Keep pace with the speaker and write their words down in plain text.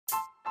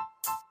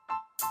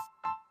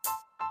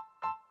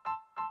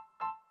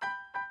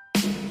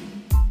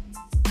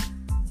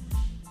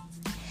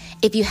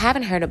If you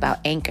haven't heard about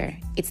Anchor,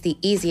 it's the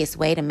easiest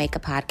way to make a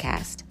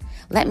podcast.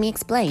 Let me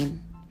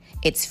explain.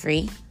 It's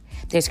free.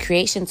 There's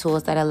creation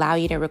tools that allow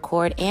you to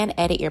record and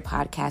edit your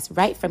podcast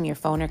right from your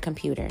phone or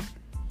computer.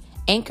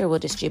 Anchor will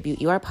distribute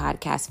your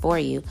podcast for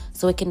you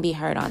so it can be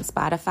heard on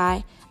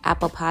Spotify,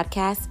 Apple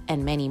Podcasts,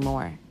 and many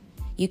more.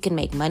 You can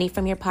make money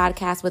from your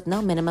podcast with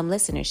no minimum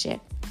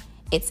listenership.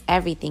 It's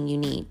everything you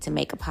need to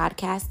make a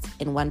podcast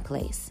in one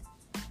place.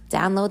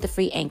 Download the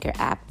free Anchor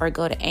app or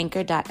go to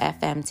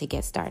anchor.fm to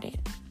get started.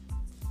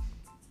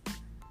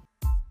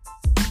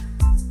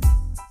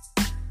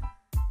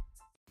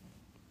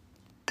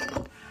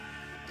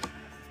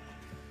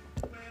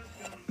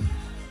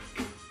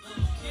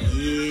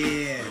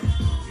 Yeah.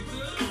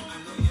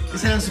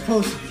 That's how it's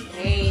supposed to be.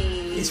 Hey.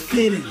 It's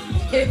fitting.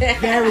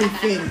 Very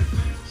fitting.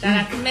 Shout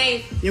out to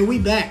Maeve. Yeah, we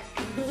back.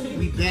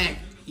 We back.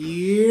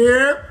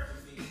 Yep.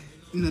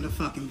 You know the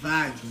fucking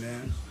vibes,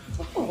 man.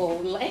 Oh,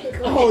 language.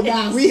 Oh,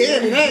 nah, we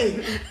here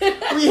today.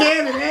 We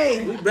here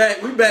today. We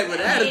back with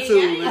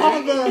attitude, man.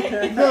 All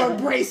the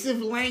abrasive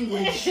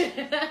language.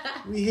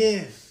 We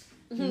here.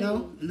 You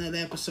know, another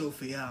episode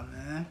for y'all,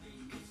 man.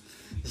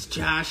 It's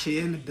Josh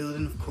here in the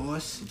building, of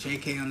course.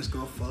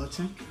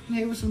 JK_Fullerton. I'm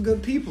here with some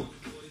good people.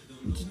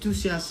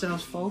 Introduce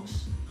yourselves,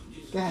 folks.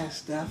 Go ahead,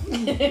 Steph. Tell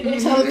the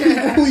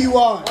people who you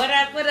are. What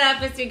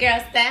up? It's your girl,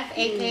 Steph,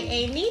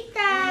 a.k.a.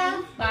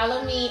 Nita.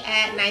 Follow me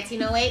at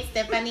 1908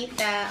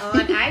 Stefanita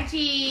on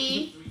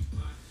IG.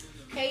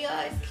 Hey y'all,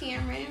 it's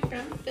Cameron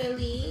from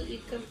Philly. You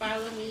can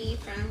follow me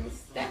from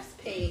Steph's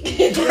page.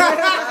 That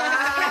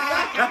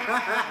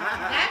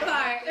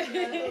part.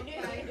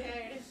 Find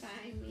her to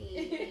find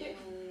me.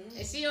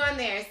 She on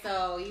there,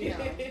 so, you know,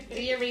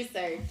 do your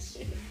research.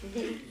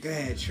 Go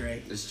ahead,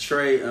 Trey. It's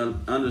Trey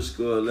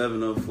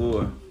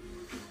 _1104.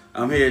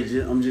 I'm here.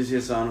 I'm just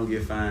here so I don't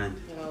get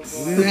fined. Oh,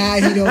 boy. Nah,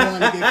 he don't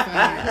want to get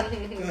fired. Go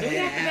We have to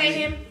ahead, pay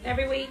Allie. him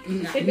every week.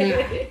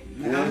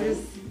 Nah. I'm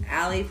just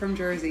Allie from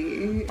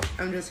Jersey.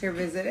 I'm just here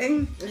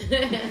visiting.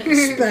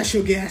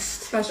 Special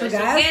guest. Special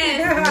Special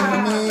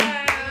guest.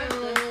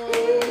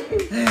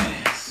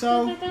 guest.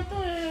 So,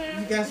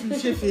 we got some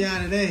shit for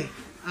y'all today.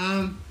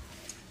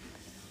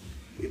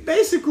 We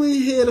basically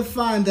here to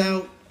find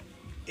out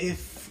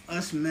if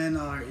us men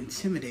are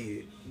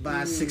intimidated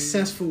by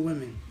successful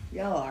women.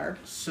 Y'all are.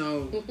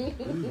 So,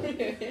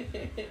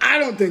 I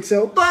don't think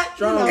so, but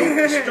Strong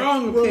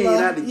opinion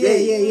out the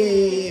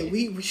gate. Yeah.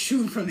 We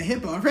shooting from the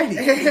hip already.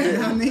 You know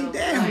what I mean?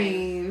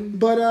 Damn.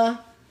 But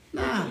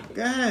nah,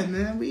 go ahead,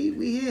 man.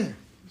 We here.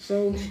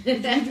 So,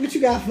 what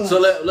you got for us? So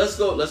let's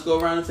go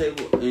around the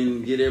table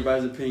and get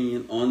everybody's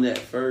opinion on that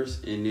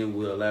first, and then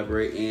we'll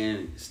elaborate.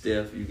 And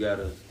Steph, you got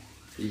an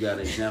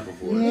example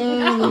for us.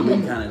 So we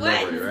can kind of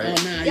elaborate, right?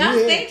 Oh, nah, Y'all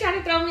you stay here. trying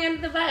to throw me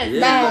under the bus. Yeah,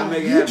 Nah, you gotta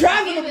make it you happen.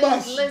 driving the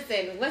bus.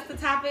 Listen, what's the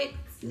topic?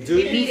 Do Repeat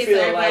you it feel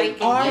so everybody like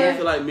can hear.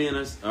 men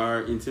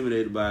are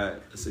intimidated by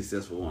a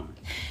successful woman?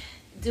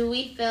 Do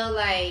we feel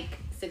like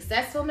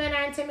successful men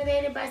are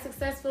intimidated by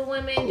successful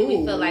women? Do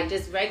we feel like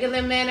just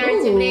regular men are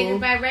intimidated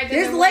by regular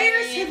There's women?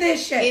 layers to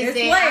this shit. There's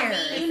layers.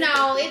 I mean, you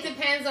know, it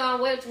depends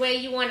on which way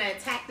you want to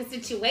attack the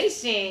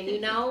situation,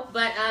 you know?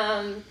 But,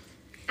 I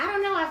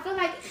don't know. I feel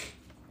like,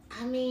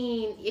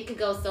 it could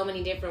go so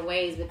many different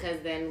ways because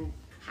then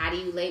how do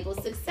you label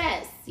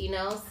success, you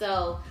know?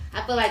 So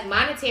I feel like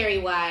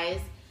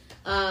monetary-wise,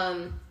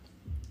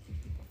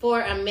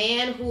 for a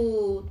man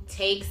who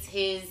takes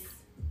his,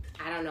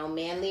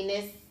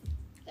 manliness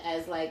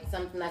as like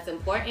something that's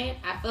important,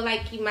 I feel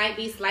like he might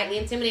be slightly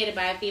intimidated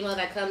by a female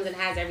that comes and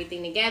has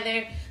everything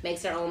together,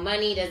 makes her own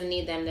money, doesn't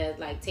need them to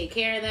like take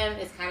care of them.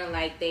 It's kind of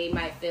like they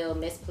might feel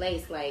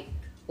misplaced, like,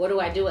 what do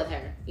I do with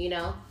her, you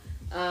know?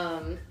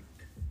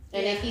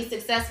 And if he's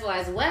successful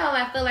as well,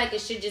 I feel like it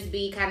should just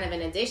be kind of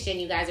an addition.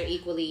 You guys are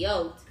equally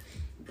yoked.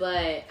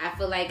 But I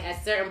feel like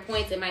at certain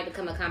points it might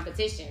become a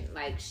competition.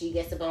 Like she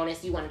gets a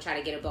bonus, you want to try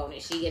to get a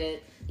bonus. She get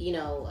a,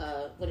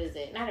 what is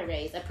it? Not a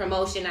raise, a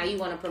promotion. Now you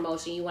want a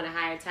promotion, you want a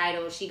higher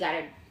title. She got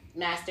her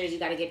master's, you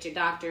got to get your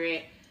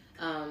doctorate.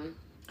 I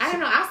don't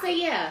know. I'll say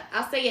yeah.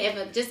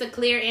 If just a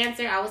clear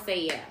answer, I would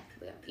say yeah.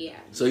 Yeah.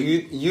 So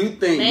you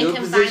think Men your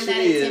can position find that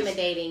is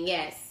intimidating?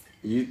 Yes.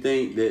 You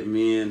think that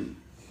men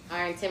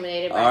Are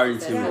intimidated by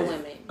successful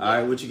women? All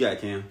right, what you got,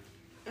 Cam?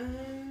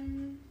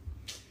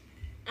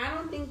 I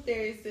don't think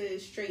there's a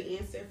straight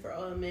answer for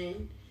all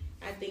men.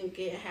 I think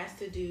it has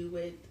to do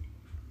with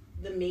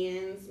the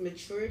man's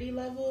maturity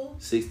level.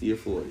 60 or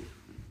 40?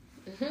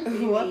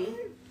 What?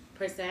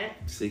 Percent?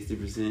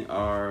 60%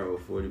 are or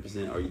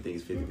 40%, or you think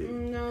it's 50-50?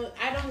 No,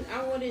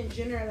 I wouldn't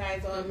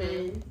generalize all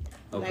men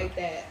like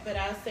that. But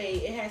I'll say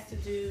it has to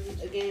do,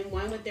 again,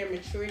 one, with their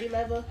maturity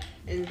level,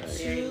 and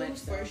two,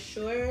 for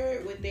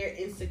sure, with their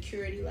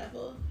insecurity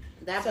level.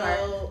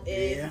 So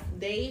if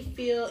they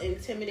feel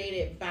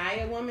intimidated by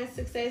a woman's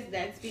success,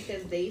 that's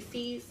because they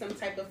see some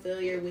type of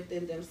failure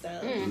within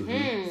themselves.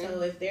 Mm-hmm. So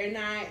if they're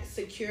not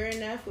secure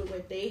enough with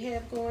what they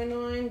have going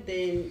on,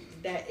 then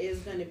that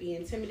is going to be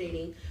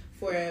intimidating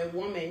for a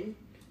woman,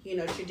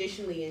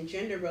 traditionally in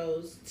gender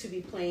roles, to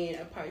be playing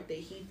a part that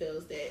he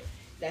feels that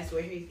that's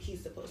where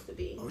he's supposed to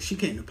be. Oh, she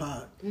came to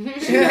pod. She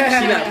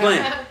not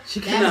playing. She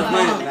not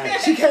playing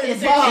tonight. She came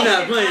to pod. She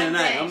not playing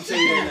tonight. I'm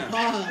telling you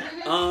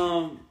that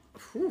now.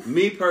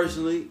 Me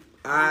personally,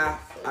 I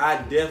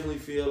definitely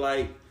feel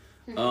like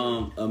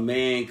a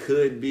man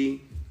could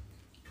be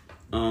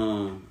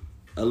a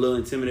little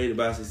intimidated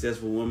by a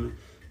successful woman,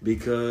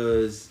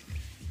 because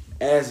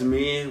as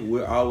men,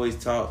 we're always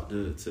taught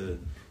to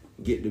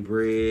get the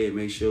bread,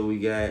 make sure we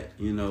got,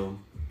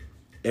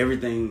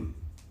 everything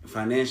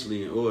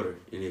financially in order.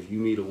 And if you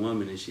meet a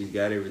woman and she's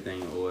got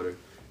everything in order,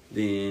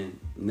 then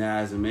now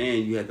as a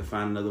man, you have to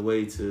find another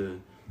way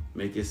to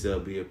make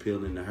yourself be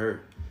appealing to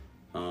her.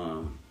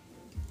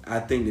 I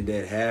think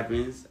that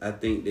happens. I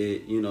think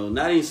that,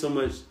 not even so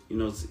much,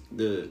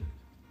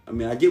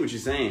 I get what you're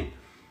saying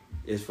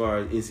as far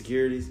as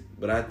insecurities,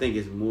 but I think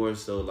it's more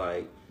so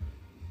like,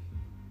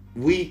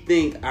 we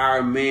think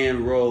our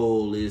man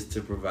role is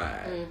to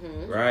provide,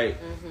 right?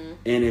 Mm-hmm.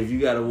 And if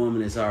you got a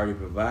woman that's already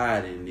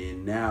providing,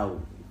 then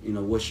now,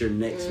 what's your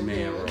next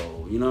man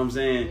role? You know what I'm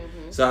saying?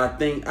 Mm-hmm. So I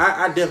think,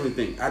 I definitely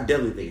think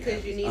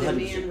because you need 100%. A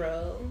man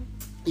role.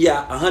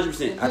 Yeah,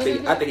 100%. I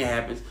think it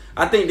happens.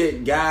 I think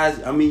that guys,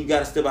 you got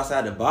to step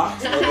outside the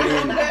box. Other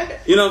than,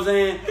 you know what I'm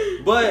saying?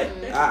 But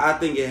I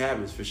think it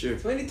happens for sure.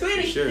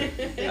 2020. For sure. I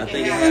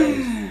think it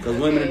happens. Because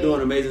women are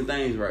doing amazing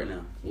things right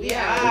now.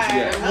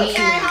 Yeah.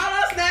 Okay, hold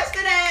on. Snaps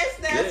to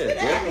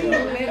that.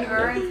 Men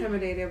are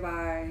intimidated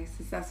by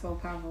successful,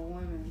 powerful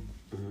women.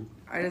 Mm-hmm.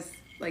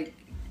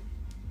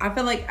 I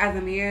feel like as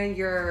a man,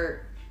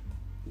 you're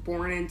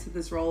born into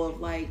this role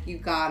of you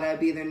gotta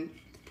be the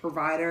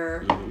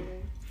provider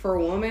for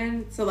a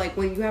woman. So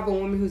when you have a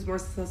woman who's more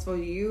successful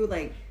than you,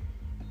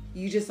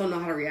 you just don't know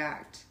how to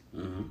react.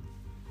 Mm-hmm.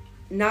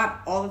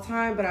 Not all the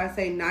time, but I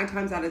say 9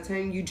 times out of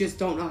 10, you just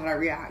don't know how to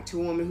react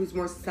to a woman who's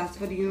more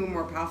successful than you,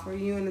 more powerful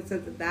than you in the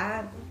sense of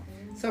that.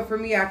 So for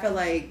me, I feel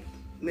like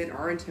men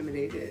are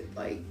intimidated.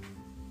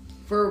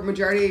 For a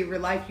majority of your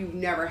life, you've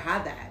never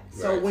had that.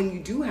 Right. So when you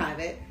do have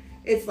it,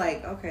 it's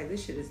okay,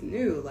 this shit is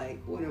new.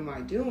 What am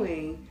I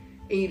doing?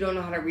 And you don't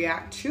know how to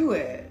react to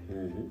it.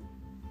 Mm-hmm.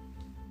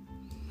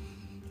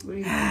 What do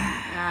you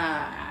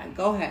think?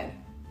 Go ahead.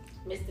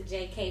 Mr.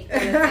 JK.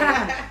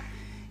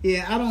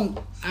 Yeah,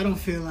 I don't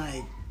feel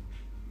like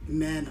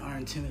men are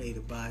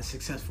intimidated by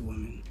successful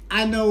women.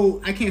 I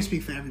know I can't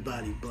speak for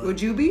everybody, but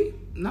would you be?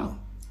 No,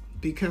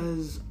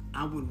 because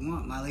I would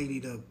want my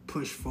lady to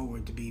push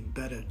forward to be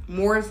better,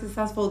 more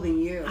successful than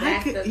you.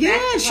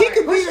 She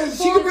could be the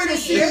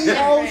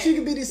CEO. She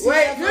could be the CFO.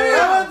 Wait,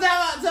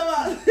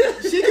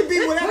 she could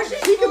be whatever.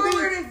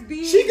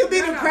 She could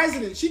be the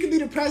president. She could be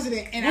the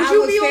president, and I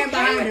would stand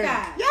behind her.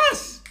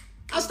 Yes,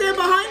 I stand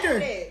behind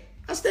her.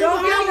 I stand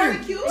behind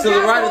her. To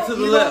the right or to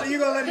the left? You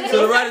gonna let me to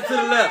the right or to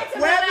the left?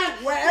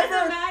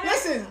 Wherever.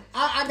 Listen,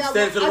 I got.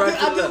 Stand to the right,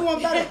 I'll do you one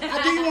better.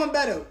 I'll do you one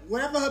better.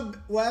 Whatever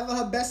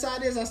her best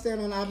side is, I stand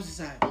on the opposite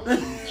side.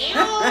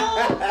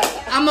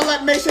 I'm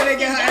gonna make sure they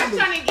get her angles.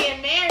 I'm trying to get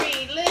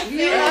married. Listen.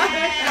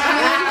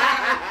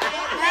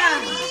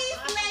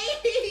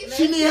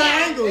 She need her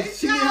angles.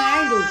 She need her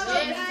angles.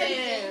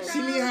 She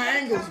need her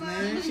angles,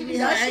 man. She need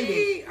her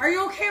angles. Are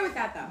you okay with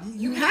that though?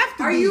 You have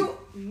to. Are you?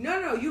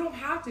 No, you don't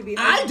have to be.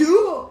 I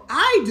do.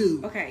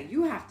 Okay,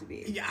 you have to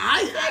be. Yeah,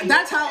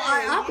 that's how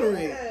I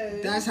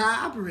operate. That's how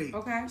I operate.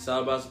 Okay. It's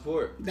all about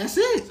support. That's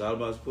it. It's all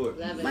about support.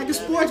 Like a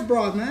sports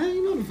bra, man.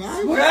 You know the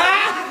vibe.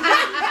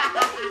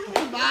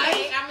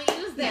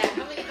 Use that.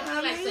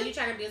 So you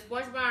trying to be a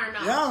sports bar or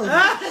not? Yo,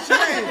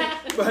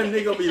 shit. But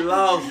nigga gonna be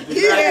lost.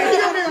 He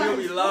gonna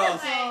be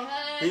lost.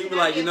 He be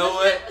like, you know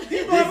what?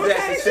 This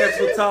that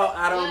successful talk,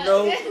 I don't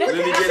know. Let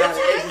me get out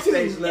of the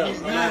stage level.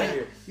 I'm out of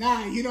here.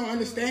 Nah, you don't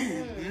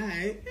understand.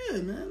 Alright. Yeah,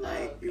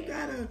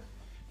 man.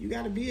 You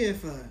gotta be here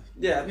for her.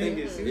 Yeah, I think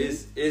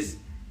it's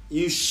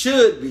you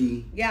should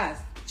be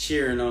yes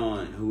cheering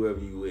on whoever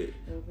you with.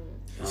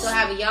 Mm-hmm. So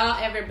have y'all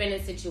ever been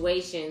in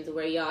situations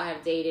where y'all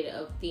have dated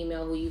a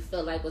female who you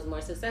feel like was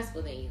more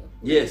successful than you?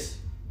 Yes.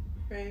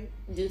 Right.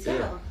 Do tell.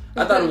 Yeah.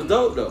 I thought it was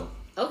dope though.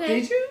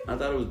 Okay. Did you? I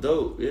thought it was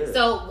dope. Yeah.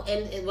 So,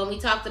 and when we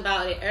talked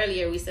about it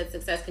earlier, we said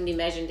success can be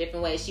measured in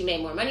different ways. She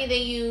made more money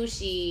than you.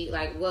 She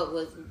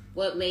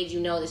what made you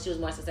know that she was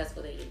more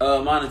successful than you?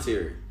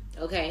 Monetary.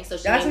 Okay, so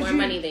she made more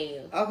money than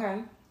you.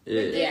 Okay.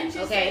 Yeah. Didn't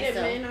you say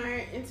that men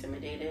aren't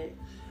intimidated?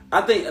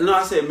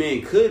 I said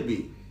men could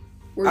be.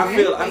 I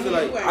feel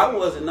like I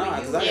wasn't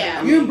not.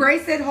 You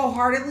embraced it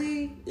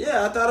wholeheartedly?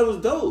 Yeah, I thought it was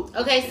dope.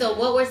 Okay, so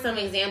what were some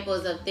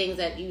examples of things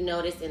that you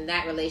noticed in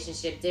that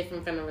relationship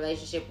different from a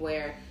relationship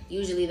where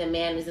usually the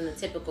man was in the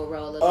typical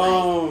role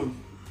of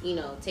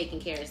taking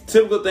care of stuff?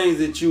 Typical things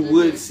that you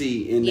would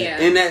see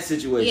in that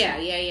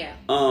situation. Yeah.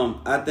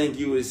 I think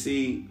you would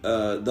see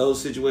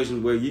those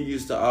situations where you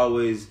used to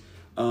always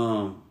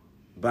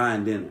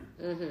buying dinner.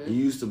 Mm-hmm.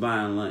 You used to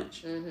buying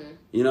lunch. Mm-hmm.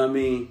 You know what I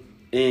mean?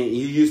 And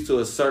you used to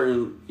a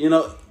certain,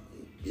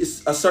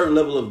 it's a certain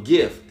level of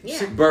gift.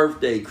 Yeah.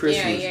 Birthday,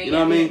 Christmas. You know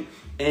what I mean?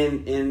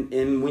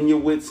 And when you're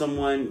with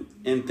someone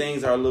and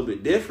things are a little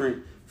bit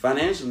different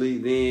financially,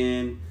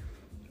 then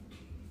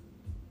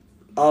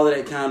all of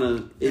that kind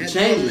of it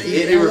changes.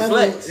 It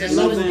reflects. She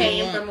was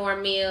paying for more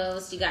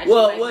meals. She got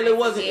it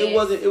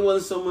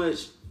wasn't so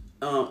much.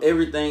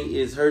 Everything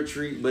is her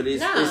treat, but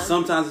it's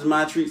sometimes it's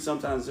my treat,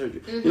 sometimes it's her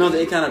treat. You know,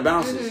 it kind of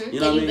bounces. You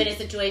know, and you've been in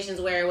situations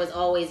where it was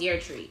always your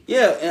treat.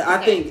 Yeah, and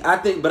I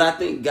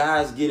think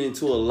guys get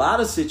into a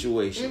lot of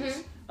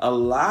situations, a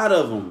lot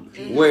of them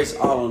where it's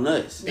all on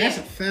us. That's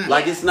a fact.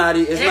 Like it's not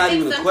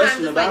even a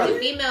question about it. The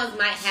females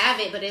might have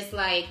it, but it's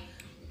like.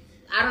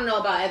 I don't know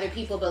about other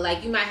people, but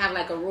like you might have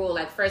like a rule,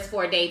 like first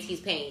 4 dates he's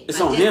paying. It's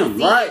like, on him,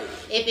 right?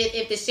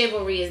 If the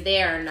chivalry is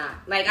there or not.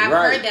 Like I've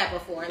heard that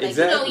before. Like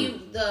exactly. you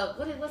know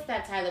what's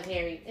that Tyler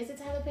Perry? Is it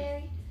Tyler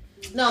Perry?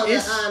 No, the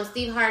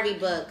Steve Harvey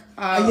book.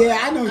 Yeah,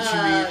 I know what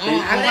you mean.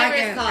 Whatever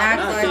it's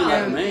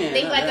called.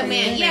 Think like a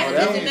man. Yeah,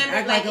 because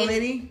remember, like a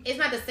lady. It's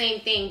not the same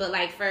thing, but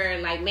like for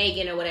like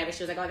Megan or whatever,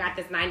 she was like, "Oh, I got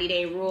this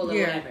 90-day rule or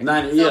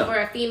whatever." So for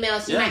a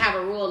female, she might have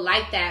a rule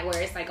like that where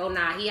it's like, "Oh,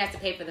 nah, he has to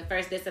pay for the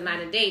first this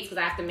amount of dates because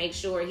I have to make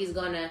sure he's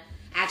gonna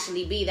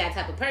actually be that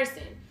type of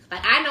person."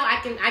 Like I know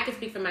I can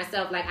speak for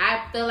myself. Like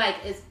I feel like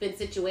it's been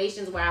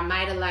situations where I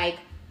might have like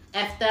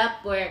effed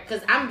up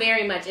because I'm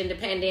very much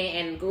independent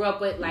and grew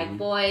up with like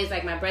boys.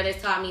 Like my brothers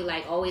taught me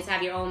like always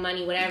have your own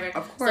money, whatever.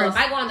 Of course. So if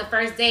I go on the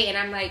first date and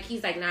I'm like,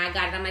 he's like, "Nah, I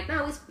got it." I'm like,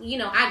 "No,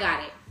 I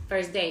got it."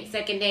 First date,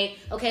 second date,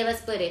 okay, let's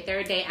split it.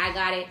 Third date, I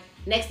got it.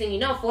 Next thing you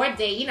know, fourth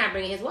date, you're not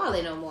bringing his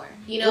wallet no more.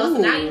 You know,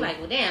 so now you're like,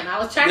 well, damn, I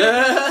was trying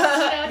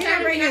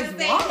to bring his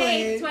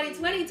wallet.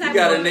 2020 type. You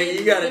got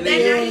a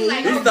nigga.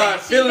 Like, you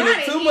start feeling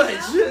it too much.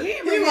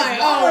 He's like,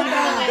 oh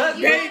no. But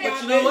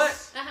you know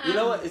what? You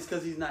know what? It's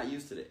because he's not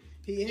used to that.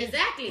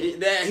 Exactly.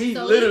 He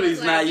literally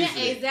is not used to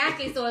it.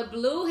 Exactly. So it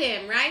blew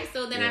him, right?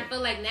 So then I feel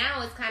like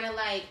now it's kind of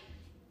like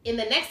in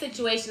the next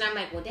situation, I'm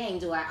like, well, dang,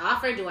 do I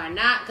offer? Do I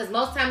not? Because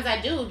most times I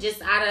do, just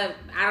out of,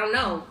 I don't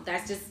know.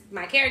 That's just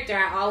my character.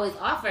 I always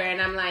offer.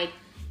 And I'm like,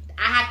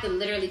 I have to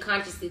literally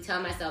consciously tell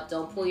myself,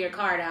 don't pull your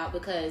card out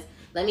because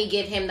let me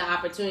give him the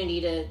opportunity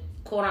to,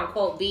 quote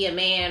unquote, be a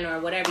man or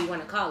whatever you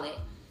want to call it.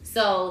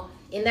 So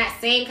in that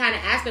same kind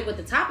of aspect with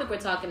the topic we're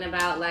talking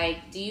about,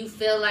 like, do you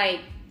feel like,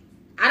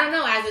 I don't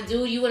know, as a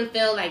dude, you wouldn't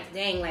feel like,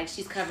 dang, like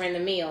she's covering the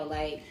meal.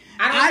 Like,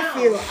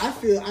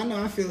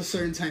 I feel a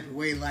certain type of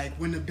way. Like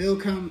when the bill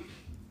come,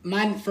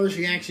 my first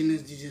reaction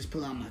is to just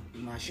pull out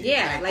my shit.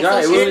 Yeah, like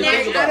so really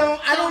I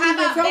don't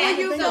even feel when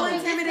you feel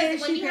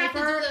intimidated. When you have to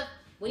do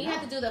when you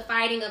have to do the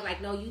fighting of like,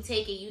 no, you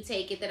take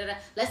it, da-da-da.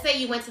 Let's say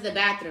you went to the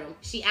bathroom.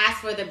 She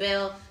asked for the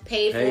bill,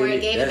 paid for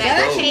it, gave it back.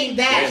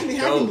 That actually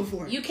happened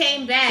before. You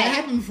came back. That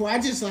happened before. I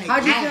just like.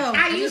 How'd you feel?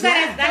 I use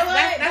that as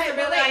that's a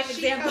real life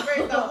example. She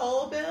covered the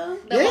whole bill.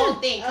 The whole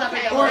thing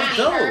covered the whole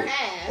thing. Her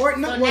half. So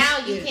now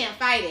you can't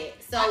fight it.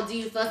 So do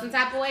you feel some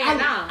type of way or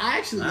not? I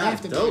actually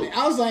laughed about it.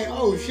 I was like,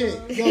 oh shit.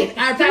 Yo,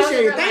 I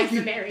appreciate it. Thank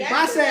you. But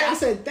I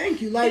said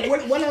thank you. Like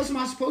what else am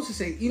I supposed to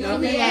say? You know what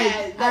I mean?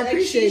 Like, I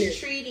appreciate it. She's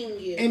treating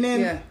you. And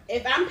then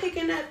if I'm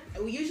picking up,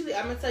 usually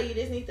I'm gonna tell you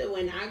this, Nita,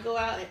 when I go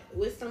out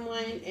with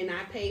someone and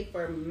I pay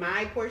for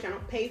my portion, I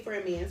don't pay for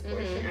a man's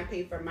portion. I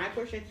pay for my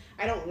portion.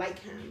 I don't like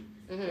him.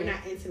 We're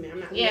not intimate. I'm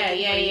not.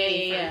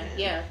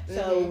 Yeah.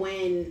 So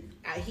when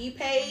he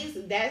pays,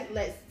 that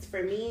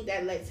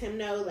lets him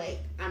know like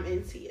I'm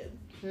into you.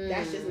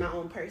 That's just my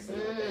own personal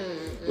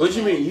thing. What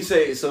you mean? You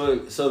say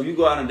so if you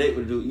go out on a date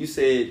with a dude, you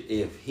said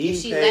if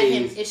she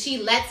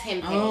lets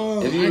him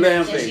pay. If you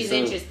let him pay, she's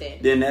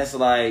interested. Then that's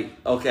like,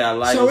 okay, I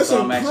like so him, it's so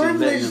a I'm actually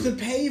privilege to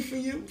pay for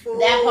you.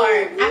 That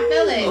part. I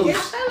feel it.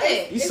 I feel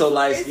it. You so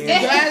light skinned.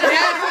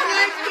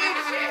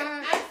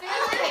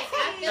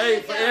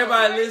 Hey, for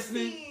everybody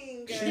listening,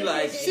 she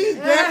like she's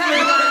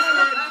definitely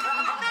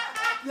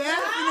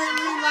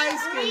light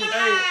skinned.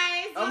 Hey,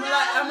 I'm a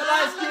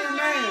light skinned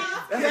man.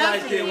 That's a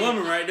light skinned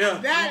woman right there.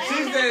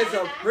 She said it's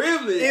a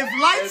privilege. If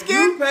light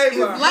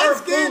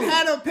skin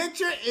had a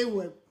picture, it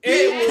would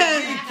be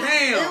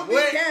Cam.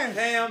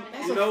 Cam,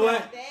 you know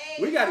what?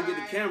 We got to get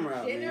the camera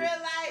out, man.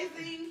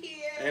 Generalizing here.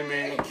 Hey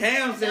man,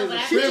 Cam says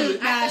it's a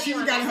privilege. She's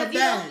got her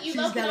bag. She's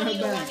got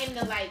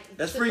her bag.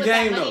 That's free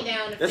game though.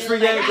 That's free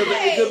game because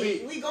it could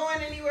be. We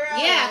going anywhere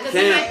else? Yeah, because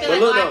then I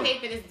feel like, I pay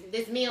for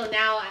this meal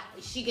now.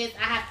 She has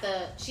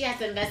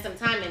to invest some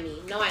time in me.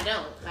 No, I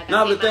don't. Like,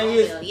 no, but the thing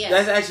is,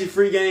 that's actually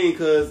free game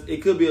because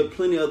it could be a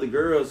plenty of other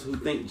girls who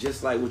think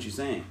just like what you're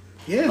saying.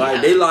 Yeah,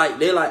 like they like.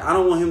 I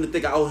don't want him to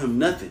think I owe him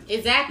nothing.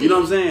 Exactly. You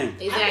know what I'm saying?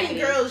 Exactly. I think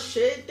girls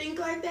should think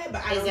like that,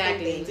 but I don't think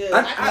they do.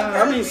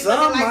 I mean,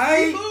 some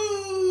might.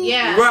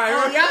 Yeah. Right.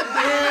 Oh,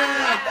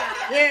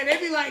 yeah. They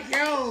be like,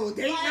 yo,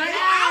 date night.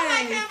 I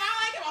like him.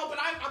 Oh, but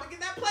I'm gonna get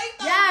that plate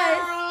though. Yes.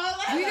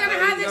 We're gonna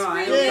have this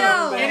free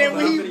meal. And then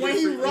when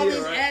he rub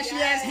his ashy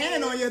ass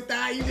hand on your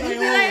thigh, you be like,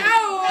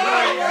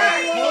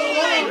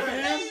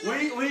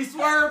 When he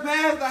swerved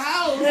past the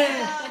house,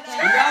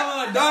 y'all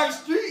on a dark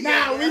street.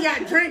 Nah, we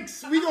got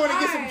drinks. We going to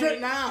get some drink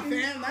now,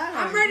 fam.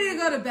 I'm ready to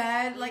go to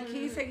bed. Like, can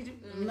you take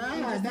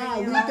Nah,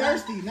 we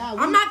thirsty.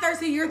 I'm not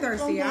thirsty. You're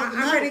thirsty.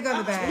 I'm ready to go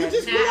to bed. We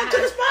just went to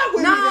the spot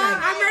with me.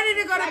 I'm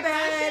ready to go to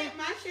bed.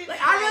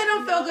 Like, I really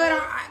don't feel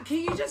good. Can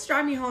you just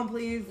drive me home,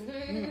 please?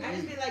 I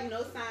just be like,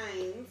 no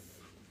signs.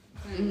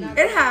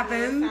 It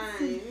happens.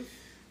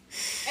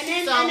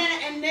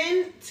 And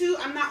then too,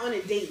 I'm not on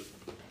a date.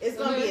 It's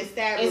gonna be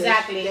established.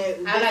 Exactly. I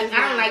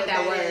don't like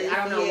that word. I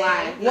don't know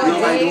why. You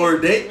don't like the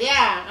word date?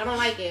 Yeah, I don't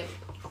like it.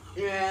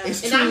 Yeah,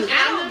 it's and too,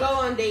 I don't go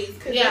on dates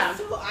because it's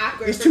too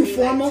awkward. It's too me.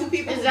 formal. Like, two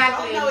people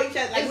Exactly. who don't know each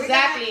other. Like,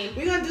 exactly.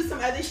 We're gonna do some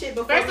other shit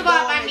before. First of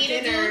all, if I meet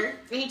a dude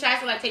and he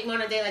tries to like take me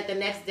on a date like the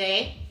next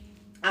day,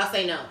 I'll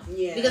say no.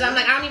 Yeah. Because I'm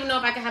like, I don't even know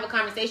if I can have a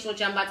conversation with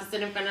you. I'm about to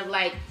sit in front of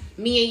like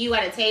me and you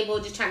at a table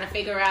just trying to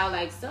figure out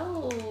like,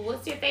 so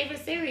what's your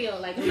favorite cereal?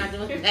 Like, I'm not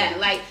doing that.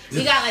 Like,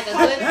 we got like a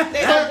good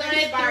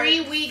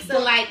 3 weeks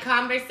of like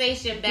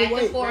conversation back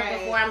and forth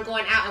before I'm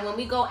going out. And when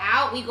we go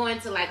out, we go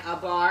into like a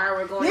bar.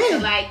 We're going to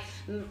like,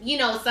 you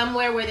know,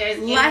 somewhere where there's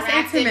less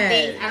interactive intimate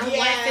things. I don't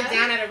want to sit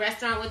down at a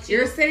restaurant with you.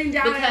 You're sitting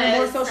down in a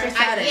more social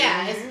setting.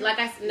 It's like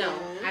I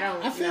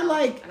don't. I feel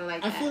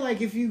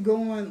like if you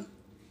going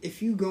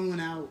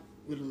out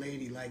with a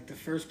lady, like the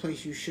first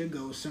place you should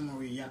go is somewhere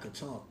where y'all could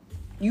talk.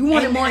 You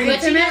want it more intimate?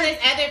 But you know, there's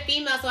other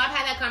females. So I've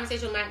had that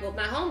conversation with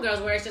my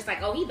homegirls where it's just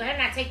like, oh, he better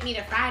not take me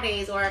to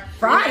Fridays or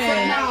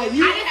Fridays.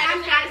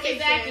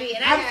 Exactly,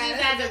 and I just use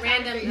that as a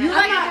random. You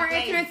like a more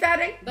intimate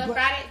setting? But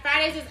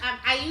Fridays is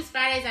I use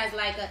Fridays as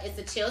like it's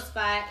a chill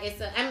spot.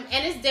 And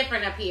it's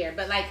different up here,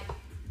 but like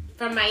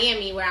from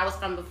Miami where I was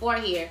from before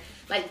here,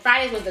 like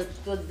Fridays was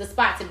the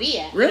spot to be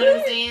at. Really? You know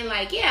what I'm saying?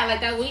 Like like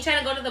that when you trying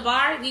to go to the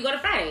bar, you go to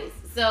Fridays.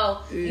 So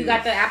you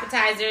got the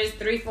appetizers,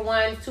 3 for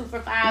 1, 2 for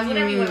 5,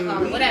 whatever you want to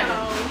call it, whatever.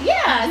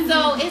 Yeah,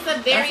 so it's a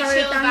very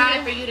chill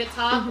vibe for you to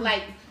talk,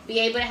 like be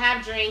able to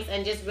have drinks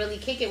and just really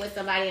kick it with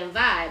somebody and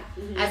vibe,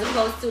 as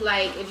opposed to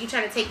like if you're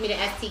trying to take me to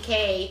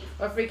STK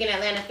or freaking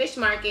Atlanta Fish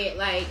Market,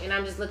 like, and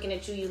I'm just looking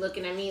at you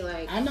looking at me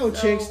like. I know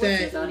chicks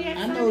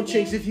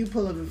if you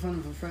pull up in front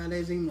of her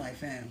Fridays, they be like,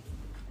 fam.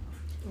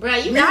 Bro,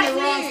 you got the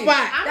wrong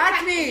spot.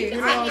 That's me.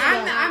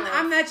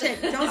 I'm that chick.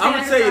 Don't say I'm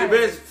gonna tell you the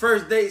best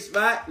first date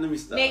spot. Let me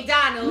stop.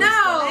 McDonald's.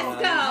 No, let's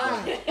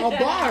go. A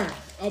bar.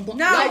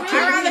 No, I'd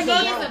rather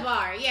go to a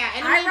bar. Yeah,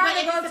 and I'd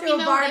rather go to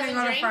a bar than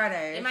on a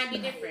Friday. It might be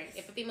different.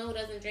 If a female who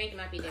doesn't drink, it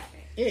might be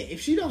different. Yeah,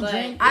 if she don't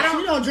drink,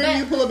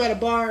 you pull up at a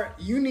bar,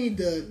 you need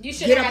to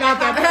get up out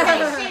that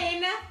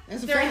bar.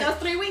 During those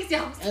 3 weeks,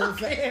 y'all.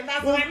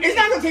 It's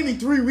not gonna take me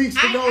 3 weeks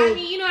to go. I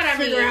mean, you know what I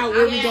mean. Figure out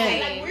where we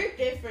going. Like we're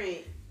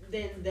different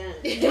than them.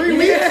 3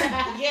 weeks.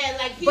 Yeah,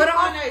 like he's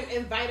gonna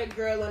invite a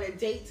girl on a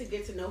date to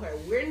get to know her.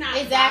 We're not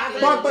exactly.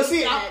 But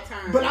see,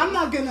 I'm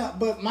not gonna.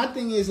 But my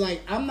thing is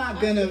like I'm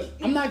not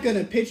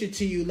gonna pitch it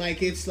to you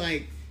like it's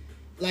like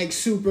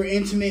super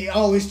intimate.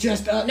 Oh, it's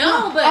just but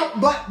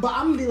I'm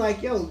gonna be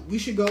like, yo, we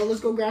should go.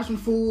 Let's go grab some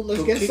food.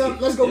 Let's get some.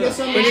 Let's go get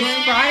some. But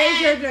it's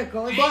Fridays, you're just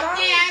going.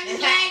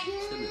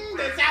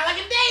 It sounds like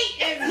a date.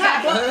 It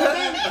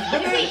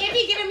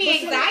be giving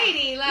me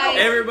anxiety. Like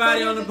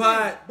everybody on the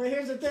pod. But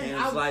here's the thing.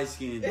 I'm light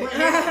skinned. Here's the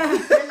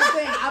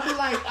thing. I'll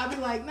be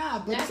like, nah.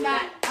 But it's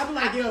not. I'll be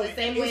like, yo, the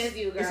same way as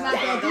you, girl. It's not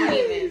that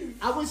deep.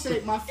 I would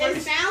say my first.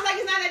 It sounds like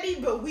it's not that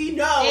deep, but we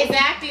know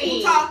exactly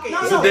who's talking.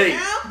 It's a date.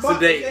 It's a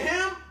date. Is it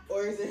him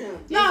or is it him?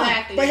 No,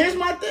 exactly. But here's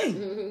my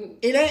thing.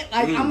 It ain't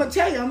like I'm gonna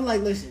tell you. I'm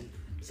like, listen.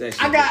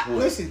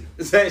 Listen.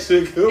 It's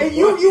actually good. And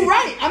you're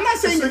right. I'm not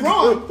saying you're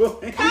wrong.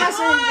 I'm not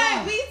saying you're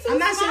wrong. I'm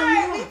not saying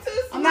you're wrong.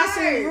 I'm not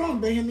saying you're wrong,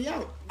 but hear me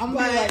out. I'm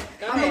like,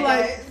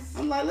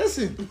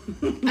 listen.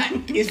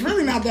 It's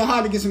really not that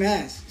hard to get some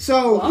ass.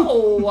 So.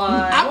 Whoa.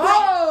 That's a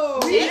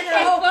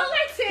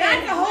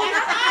whole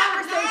other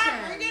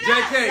conversation.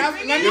 JK,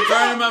 you're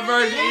burning my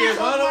virgin ears.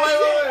 Hold on,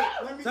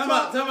 wait. Time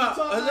out.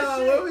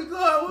 Where we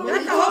going?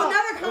 That's a whole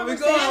other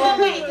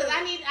conversation. Wait, because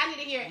I need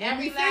to hear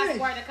every last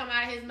word to come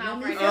out of his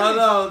mouth right now.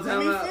 now.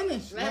 Time out.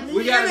 Finish.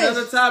 We got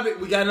another topic.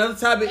 Let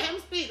him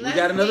speak.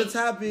 Let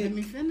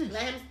me finish.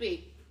 Let him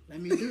speak. Let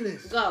me do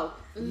this. Go.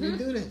 Let me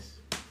do this.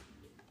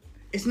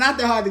 It's not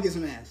that hard to get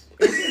some ass.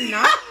 It's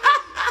not?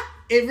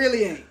 It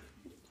really ain't.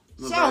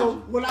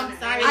 So, when I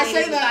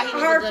say that,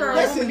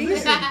 listen, hear me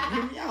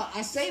out.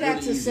 I say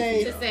that to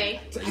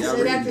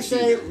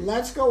say,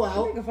 let's go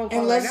out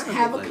and let's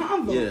have a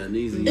convo. Yeah,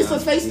 it's a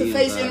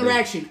face-to-face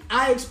interaction.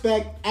 I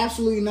expect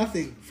absolutely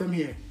nothing from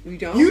here. You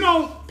don't? You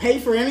don't pay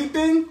for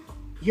anything.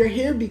 You're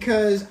here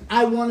because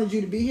I wanted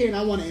you to be here and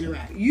I want to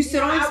interact. You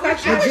still don't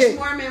expect I wish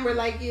more men were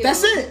like you.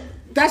 That's it.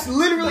 That's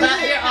literally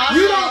it.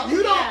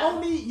 You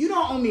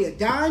don't owe me a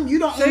dime. You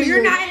don't. So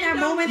you're not in that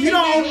moment. You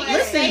don't owe me.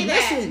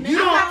 Listen. You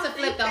don't. I'm about to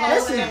flip the whole.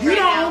 Listen. You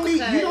don't owe me.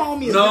 You don't owe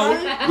me a dime.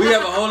 No, we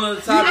have a whole other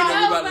topic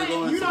that we're about to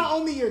go into. You don't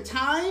owe me your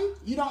time.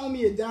 You don't owe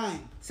me a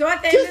dime. So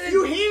at the end of the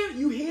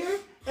you here,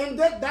 and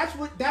that's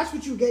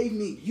what you gave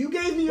me. You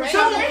gave me your raise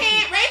time. your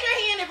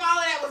hand if all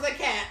of that was a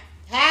cap.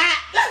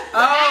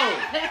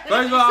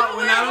 First of all,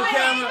 when I don't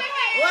camera.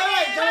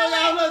 Wait, we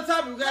got another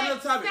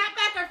topic. Snap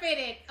back or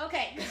fitted.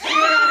 Okay.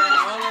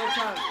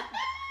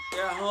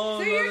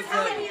 So you're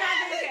telling me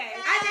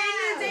that at the end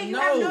of the day you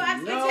have no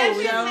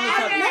expectations?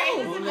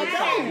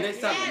 Next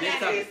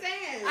topic.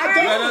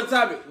 Another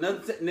topic.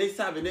 Next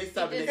topic.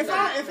 If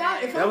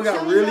I'm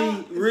got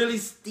really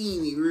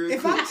steamy.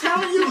 If I'm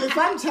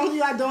telling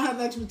you I don't have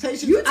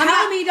expectations, you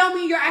telling me don't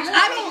mean you're actually.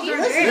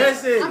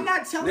 Listen. I'm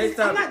not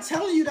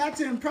telling you that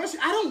to impress you.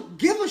 I don't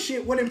give a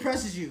shit what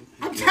impresses you.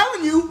 I'm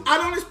telling you I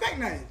don't expect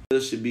nothing.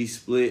 It should be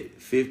split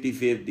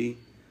 50-50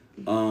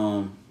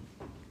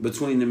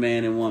 between the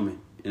man and woman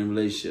in a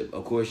relationship.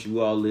 Of course, you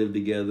all live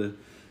together.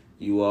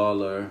 You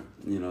all are,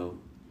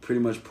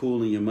 pretty much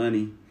pooling your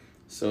money.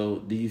 So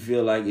do you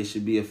feel like it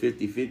should be a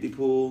 50-50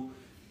 pool?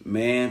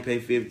 Man pay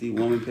 50,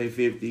 woman pay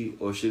 50,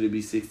 or should it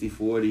be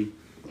 60-40,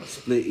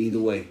 split either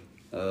way?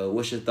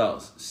 What's your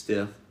thoughts,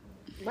 Steph?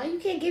 Why you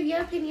can't give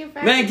your opinion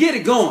first? Man, get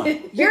it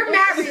going. You're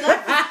married.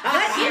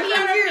 Let's give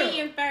your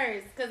opinion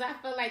first, because I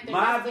feel like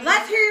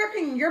let's hear your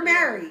opinion. You're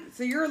married,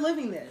 so you're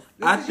living this.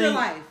 This is your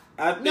life.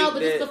 No,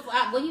 but it's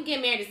when you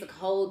get married, it's a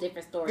whole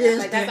different story.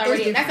 Yeah,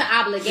 that's an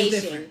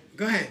obligation.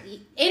 Go ahead.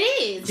 It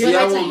is. See,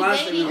 I want my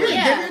dating,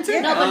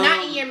 No, but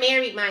not in your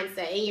married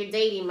mindset. In your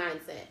dating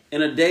mindset.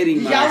 In a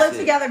dating mindset. Y'all lived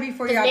together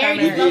before y'all got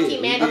married.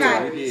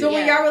 Okay. So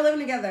when y'all were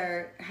living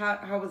together,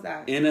 how was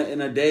that? In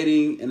a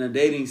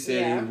dating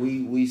setting,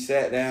 we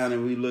sat down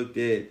and we looked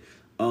at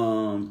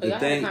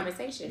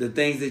the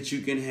things that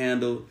you can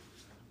handle,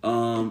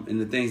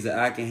 and the things that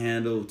I can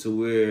handle, to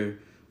where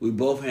we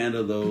both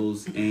handle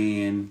those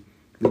and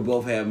we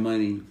both have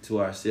money to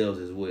ourselves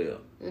as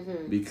well.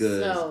 Mm-hmm.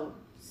 Because so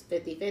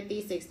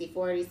 50-50,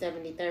 60-40,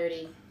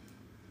 70-30,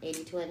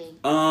 80-20.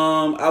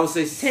 I would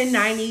say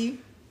 10-90.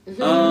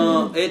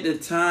 At the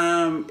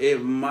time,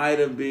 it might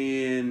have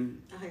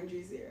been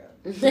 100-0.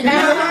 I'm for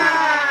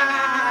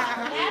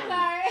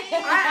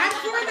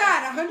that.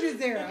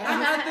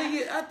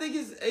 100-0. I think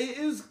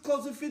it was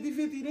close to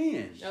 50-50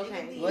 then.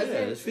 Okay.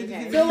 It's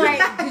 50-50. So like,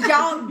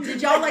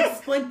 did y'all like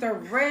split the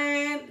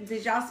rent?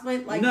 Did y'all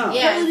split like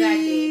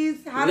utilities?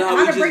 Exactly.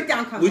 How did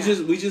breakdown come? We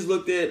just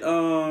looked at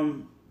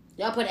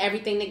y'all put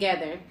everything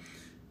together.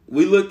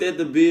 We looked at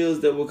the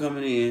bills that were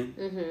coming in,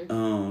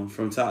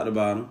 from top to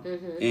bottom,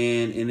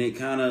 and it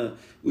kind of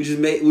we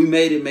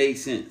made it make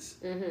sense.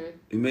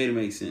 We made it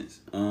make sense.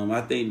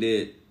 I think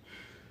that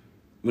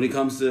when it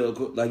comes to,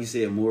 like you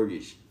said,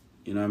 mortgage,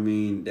 you know what I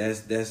mean,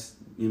 that's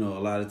a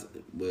lot of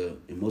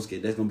in most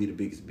cases that's gonna be the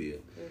biggest bill.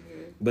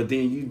 But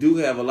then you do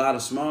have a lot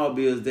of small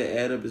bills that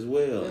add up as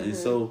well, and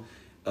so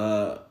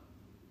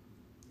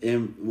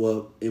in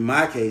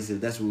my case, if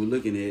that's what we're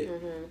looking at,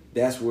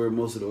 that's where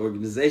most of the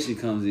organization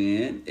comes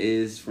in,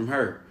 is from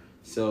her.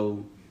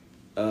 So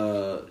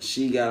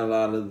she got a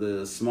lot of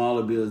the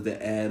smaller bills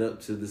that add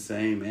up to the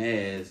same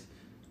as,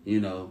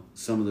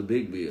 some of the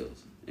big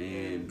bills.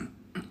 And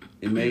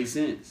it made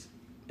sense.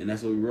 And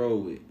that's what we roll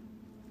with.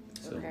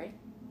 So. Okay.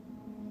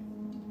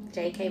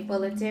 J.K.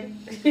 Fullerton.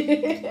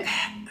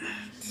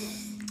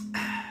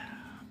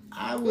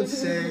 I would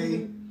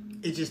say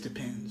it just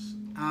depends.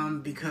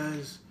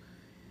 Because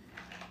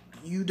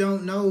you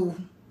don't know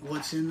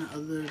what's in the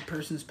other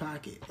person's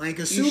pocket. Like,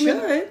 assuming...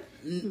 You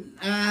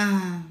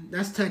should.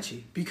 That's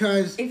touchy.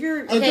 Because... If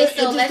you're... Okay,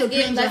 so let's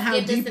give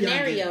the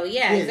scenario.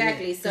 Yeah,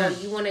 exactly. So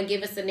you want to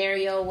give a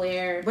scenario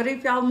where... But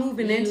if y'all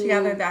moving in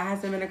together, that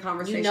hasn't been a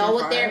conversation. You know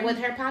what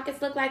her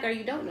pockets look like, or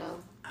you don't know?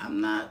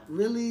 I'm not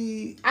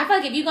really... I feel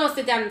like if you're going to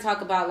sit down and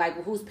talk about,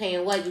 like, who's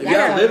paying what, you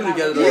got to talk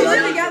about. You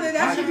live together,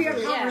 that should be a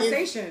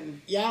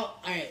conversation.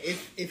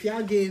 If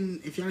y'all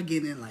getting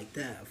in like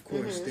that, of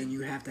course, then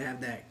you have to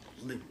have that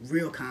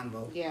real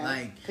convo. Yeah.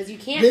 Like, because you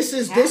can't. This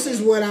is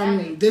what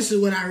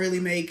I really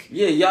make.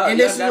 Yeah, y'all. And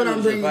this is what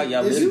I'm bringing.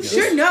 You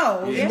should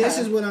know. And this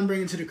is what I'm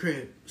bringing to the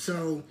crib.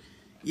 So,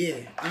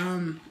 yeah.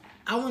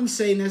 I wouldn't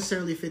say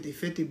necessarily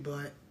 50-50,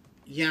 but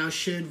y'all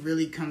should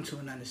really come to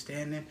an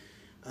understanding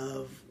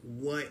of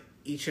what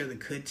each other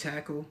could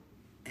tackle.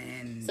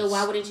 And so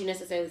why wouldn't you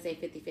necessarily say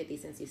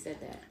 50-50 since you said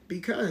that?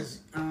 Because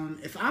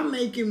if I'm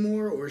making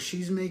more or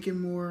she's making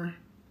more...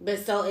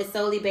 But so it's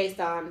solely based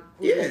on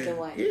who's making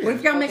what? Yeah. What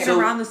if y'all making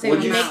around the same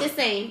amount? You make the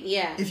same,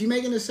 yeah. If you're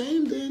making the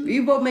same, then...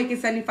 You both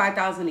making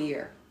 $75,000 a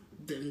year.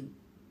 Then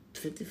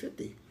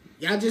 50-50.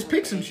 Y'all just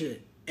pick some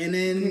shit. And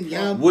then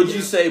y'all... Would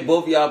you say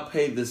both y'all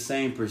pay the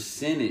same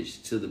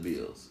percentage to the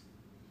bills?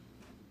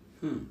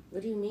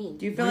 What do you mean?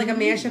 Do you feel like a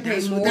man should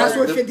pay more? That's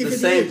what 50-50 the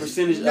same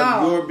percentage of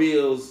your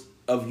bills,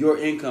 of your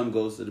income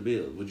goes to the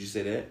bills. Would you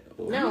say that?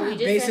 Or? No, we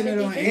just basing said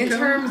 50-50. It on in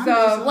terms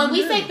of when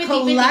we say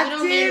 50-50, we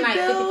don't mean like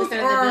 50% of the bills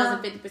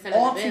and 50% of the bills.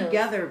 All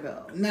together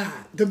bill. Nah,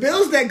 the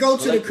bills that go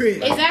to the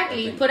crib.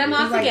 Exactly, you put them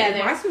all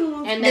together.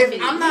 And then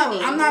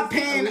I'm not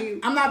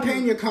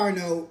paying your car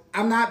note.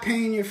 I'm not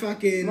paying your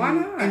fucking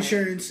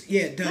insurance.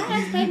 Yeah, duh. Not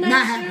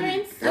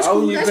happening. That's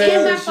cool.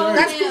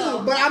 That's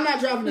cool. But I'm not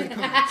driving that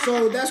car,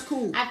 so that's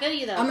cool. I feel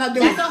you though. I'm not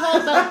doing. That's a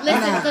whole. But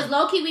listen, because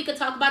low key we could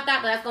talk about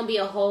that, but that's gonna be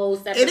a whole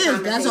separate. It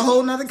is. That's a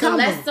whole nother convo. So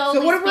let's solely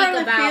speak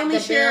about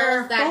the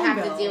bills that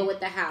have to deal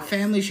with the house.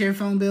 Family share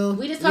phone bill.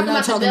 We just talking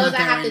about the bills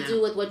that have to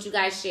do with what you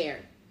guys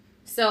share.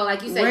 So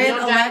like you said, you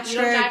don't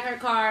drive her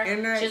car.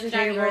 She doesn't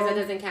drive yours. That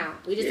doesn't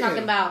count. We just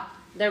talking about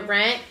the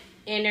rent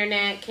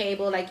internet,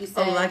 cable, like you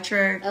said.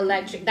 Electric,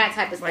 that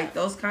type of stuff. Like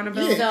those kind of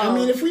bills. Yeah, I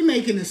mean, if we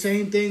making the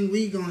same thing,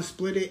 we gonna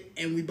split it,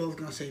 and we both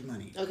gonna save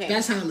money. Okay,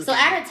 that's how I look at it. So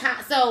at a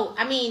time, so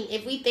I mean,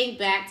 if we think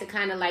back to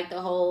kind of like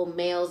the whole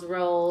male's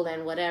role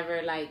and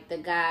whatever, like the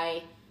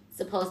guy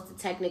supposed to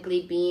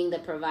technically being the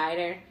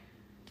provider.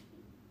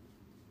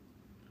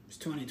 It's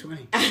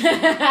 2020.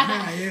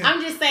 Yeah.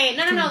 I'm just saying,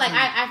 no. Like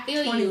I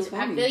feel you.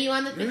 I feel you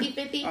on the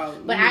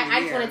 50-50. But I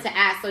just wanted to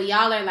ask. So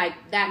y'all are like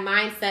that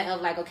mindset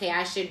of like, okay,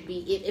 I should be.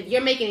 If you're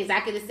making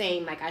exactly the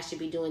same, like I should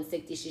be doing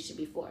 60, she should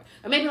be 4,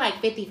 or maybe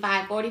like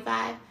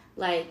 55-45.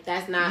 Like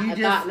that's not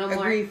a thought no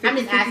more. 50, I'm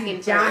just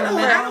asking for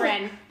a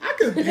friend. I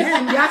could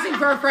bend. You asking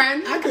for a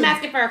friend? I'm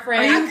asking for a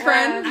friend. Are you a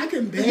friend? I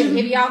can bend.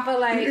 If y'all feel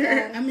like,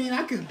 I mean,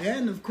 I could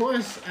bend, of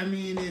course. I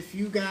mean, if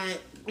you got.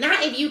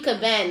 Not if you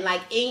could bend, like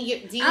in your.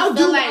 Do you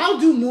I'll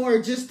do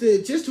more just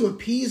to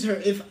appease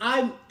her.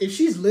 If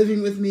she's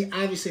living with me,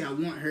 obviously I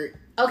want her.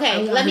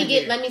 Okay, let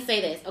me say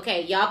this.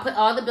 Okay, y'all put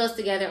all the bills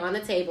together on the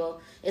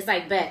table. It's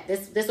like, bet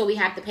this what we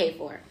have to pay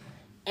for,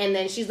 and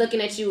then she's looking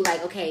at you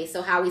like, okay,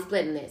 so how are we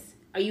splitting this?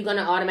 Are you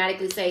gonna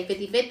automatically say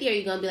 50-50, or are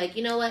you gonna be like,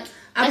 you know what?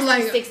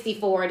 Let's do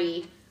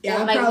 60-40.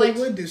 Yeah, I probably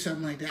would do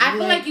something like that. I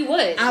feel like you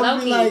would.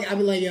 I'd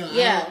be like, yo,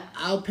 yeah,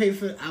 I'll pay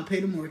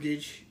the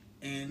mortgage.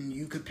 And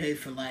you could pay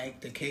for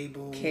like the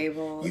cable.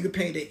 You could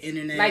pay the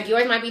internet. Like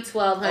yours might be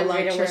 $1,200, and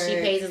what she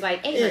pays is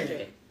like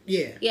 $800.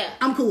 Yeah.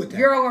 I'm cool with that.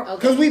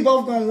 Because okay. We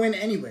both gonna win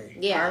anyway.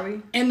 Yeah. Are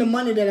we? And the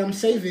money that I'm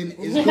saving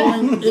is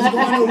going to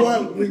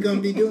what we're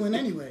gonna be doing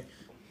anyway.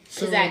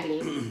 So, exactly.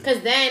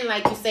 Because then,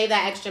 like, you save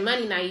that extra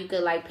money, now you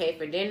could, like, pay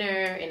for dinner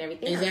and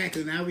everything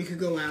Exactly. Now we could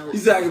go out. You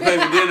said I can pay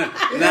for dinner.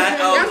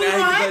 now he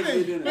can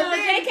pay for dinner. No,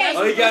 JK.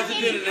 Oh, he got your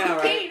dinner now,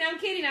 right? I'm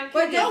kidding.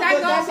 But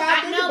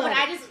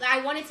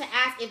I wanted to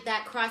ask if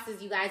that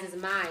crosses you guys'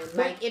 mind.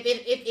 Like, if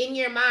in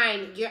your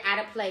mind, you're at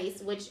a place,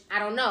 which, I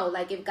don't know,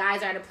 like, if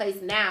guys are at a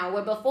place now,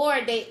 where before,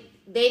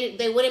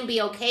 they wouldn't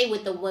be okay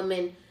with the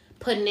women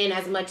putting in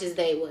as much as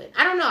they would.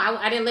 I don't know.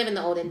 I didn't live in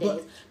the olden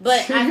days.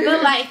 But I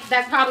feel like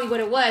that's probably what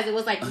it was. It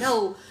was like,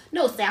 no,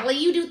 Sally,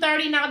 you do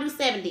 30 and I'll do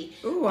 70.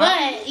 Ooh, but,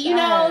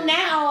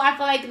 now I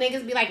feel like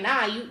niggas be like,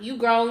 nah, you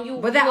grown,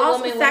 but that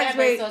also woman,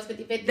 whatever, so it's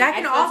 50-50. That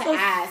can also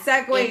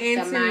segue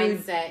into the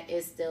mindset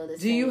is still the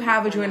same. Do you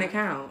have a joint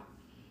account?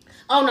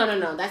 Oh,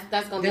 no.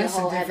 That's going to be a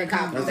whole other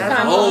convo. That's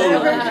a whole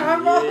other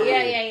convo.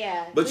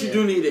 Yeah. But you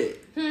do need it.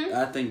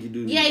 I think you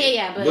do need it.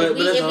 Yeah. But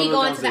if we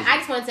go into I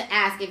just wanted to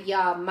ask if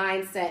y'all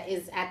mindset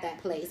is at that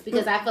place.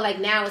 Because I feel like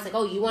now it's like,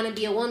 oh, you want to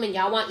be a woman.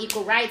 Y'all want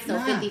equal rights, so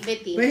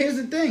 50-50. But here's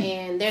the thing.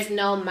 And there's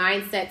no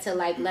mindset to,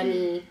 like, let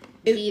me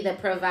be the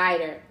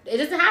provider. It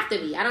doesn't have to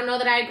be. I don't know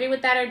that I agree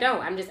with that or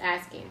don't. I'm just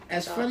asking.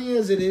 As funny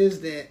as it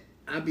is that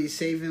I be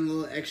saving a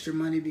little extra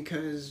money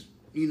because,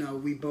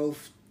 we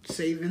both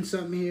saving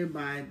something here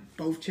by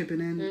both chipping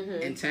in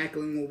and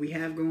tackling what we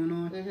have going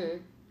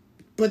on.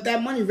 But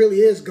that money really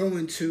is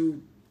going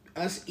to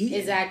us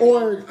eating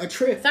or a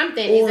trip.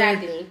 Something, or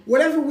exactly.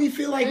 Whatever we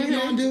feel like we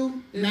don't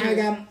do.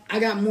 Now I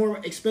got more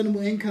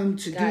expendable income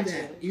to do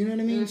that. You know what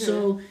I mean?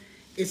 So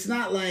it's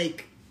not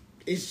like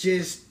it's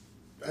just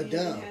a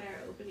dub.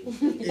 It's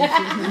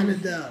just not a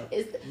dub.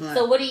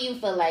 So what do you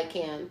feel like,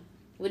 Cam?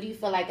 What do you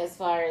feel like as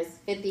far as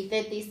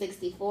 50-50,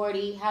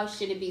 60-40? How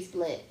should it be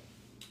split?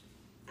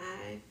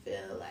 I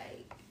feel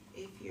like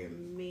if you're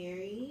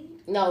married...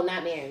 No,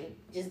 not married.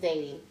 Just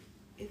dating.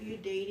 If you're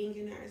dating,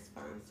 you're not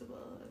responsible.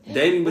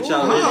 Dating, but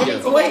y'all live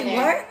together. Wait,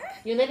 what?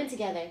 You're living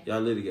together.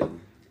 Y'all live together.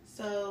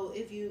 So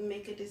if you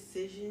make a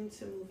decision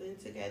to move in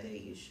together,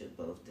 you should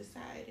both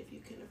decide if you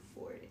can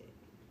afford it.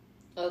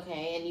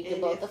 Okay, and you can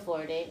both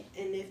afford it.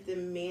 And if the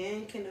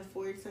man can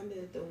afford something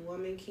that the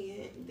woman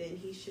can't, then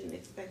he shouldn't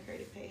expect her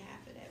to pay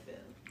half of that bill.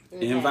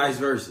 Okay. And vice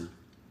versa.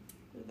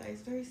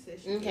 Vice versa.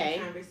 Okay.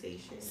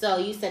 Conversation. So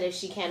you said if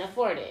she can't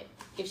afford it.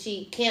 If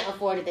she can't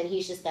afford it, then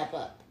he should step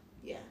up.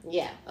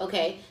 Yeah.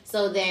 Okay.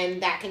 So then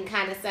that can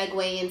kind of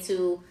segue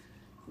into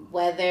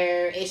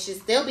whether it should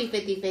still be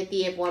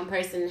 50-50 if one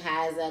person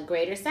has a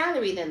greater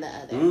salary than the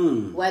other.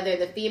 Whether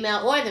the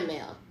female or the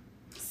male.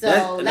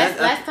 So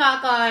let's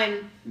talk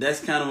on...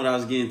 That's kind of what I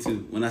was getting to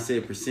when I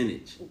said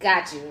percentage.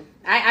 Got you.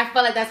 I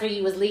felt like that's where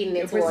you was leading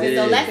it towards.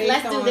 So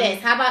let's do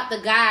this. How about the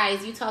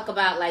guys? You talk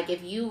about like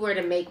if you were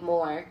to make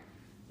more,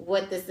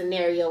 what the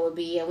scenario would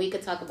be, and we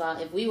could talk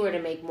about if we were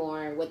to make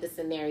more, what the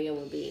scenario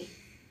would be.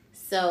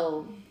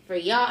 So for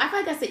y'all, I feel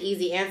like that's an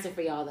easy answer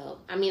for y'all though.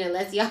 I mean,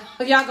 unless y'all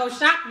go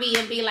shock me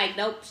and be like,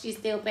 nope, she's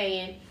still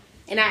paying.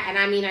 And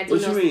I mean, I do know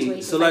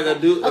situations. So like I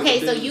do.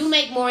 Okay, so you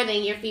make more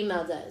than your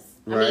female does.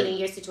 Right. I mean, in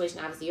your situation,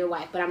 obviously, your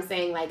wife. But I'm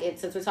saying, like,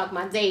 since we're talking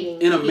about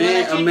dating. In a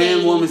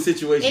man-woman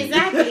situation.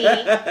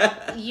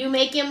 Exactly. You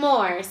making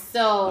more.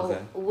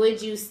 So, would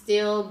you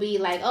still be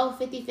like,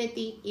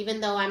 50-50,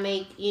 even though I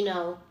make,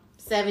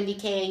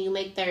 70K and you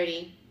make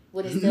 30?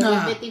 Would it still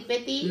be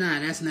 50-50? Nah,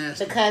 that's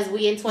nasty. Because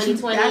we in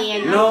 2020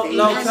 and... No,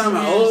 come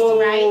on.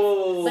 Right?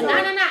 But no.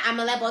 I'm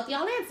going to let both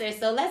y'all answer.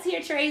 So, let's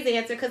hear Trey's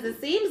answer because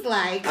it seems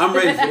like... I'm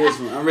ready for this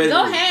one.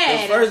 Go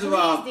ahead. So first of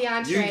all,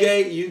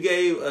 you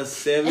gave a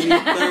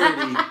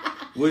 70-30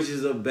 which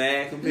is a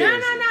bad comparison.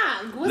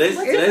 No.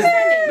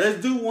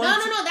 Let's do one.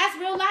 No. That's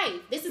real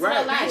life. This is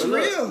real life. That's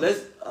real.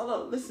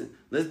 Listen.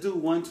 Let's do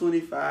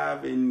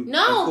 125 and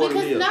no,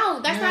 because meal. No,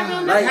 that's not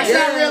real. That's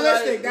not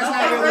realistic.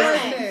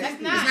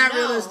 That's not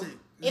realistic.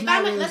 If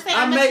let's say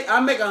I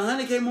make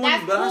 100K more,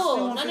 that's but cool. I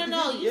still want 50.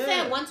 No. You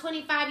said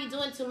 125. You're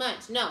doing too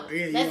much. No,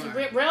 yeah,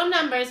 that's real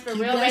numbers for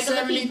Keep real regular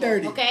 70, people.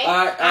 30. Okay,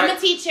 all right. I'm a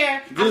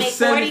teacher. Do I make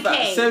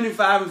 40K.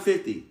 75 and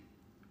 50.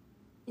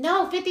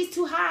 No, 50's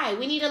too high.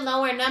 We need a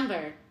lower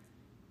number.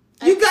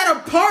 You got a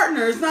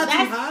partner. It's not too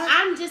high.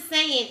 I'm just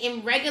saying,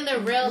 in regular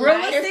real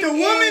life, if the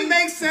woman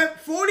makes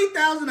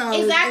 $40,000,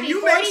 exactly, and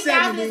you make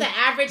 40,000 is an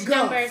average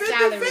number 50,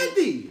 salary.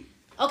 50.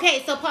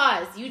 Okay, so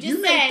pause. You just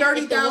you said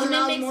make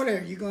 $30,000 more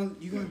there. You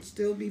gonna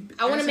still be?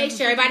 I want to make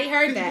sure everybody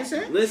heard that.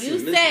 50%? You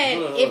said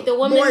if the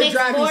woman makes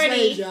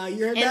 40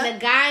 and the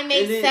guy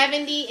makes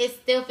 70, it's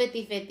still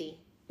 50-50.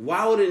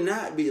 Why would it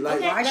not be like?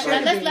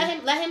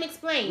 Okay, let him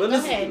explain. But Go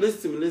ahead.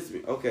 Listen to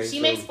me. Okay, she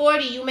makes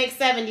 40, you make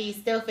 70,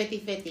 still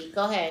 50-50.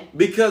 Go ahead.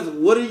 Because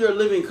what are your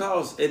living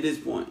costs at this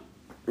point,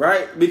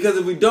 right? Because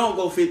if we don't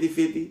go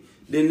 50-50,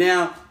 then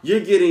now you're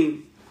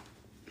getting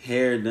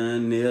hair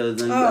done, nails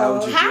done.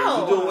 How?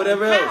 You're doing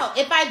whatever else. How?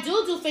 If I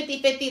do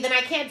 50-50, then I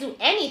can't do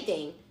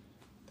anything.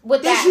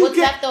 With yes, that, what's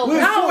left over?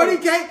 With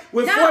 40K?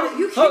 With 40?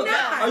 You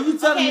cannot. Are you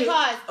telling me? Okay,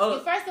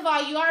 pause. First of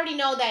all, you already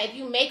know that if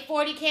you make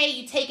 40K,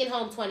 you taking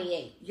home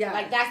 28. Yeah.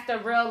 Like, that's the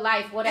real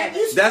life, whatever.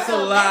 That's a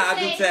lie. I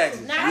do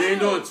taxes. You ain't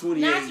doing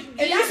 28.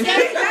 That's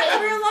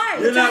real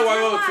life. You're not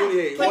walking on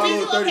 28. You're walking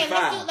on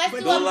 35. Let's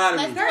do Don't lie to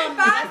me.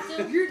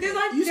 35?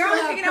 You're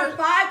only taking out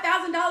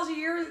 $5,000 a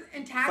year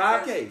in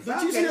taxes. 5K.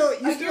 But you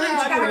still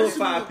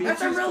have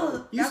That's a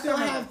real. You still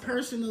have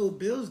personal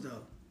bills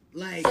though.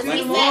 Like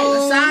we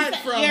aside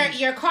from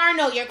your car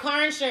note, your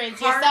car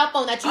insurance, your cell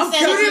phone that you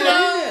said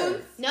that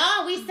you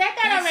No, we said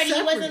that already.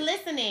 He wasn't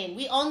listening.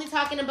 We only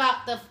talking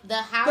about the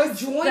house.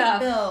 The joint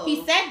bill. He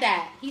said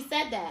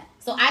that.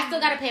 So I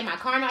still gotta pay my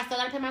car note. I still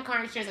gotta pay my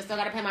car insurance. I still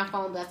gotta pay my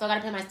phone bill. I still gotta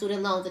pay my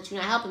student loans that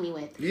you're not helping me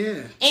with.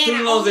 Yeah. And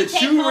student loans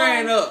that you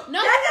ran up. No,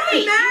 that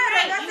doesn't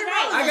matter. You're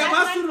right. I got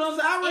my student loans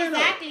that I ran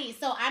up. Exactly.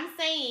 So I'm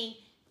saying.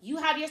 You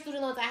have your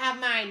student loans, I have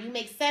mine. You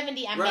make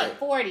 70, I make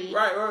 40.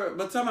 Right.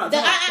 But tell me. That's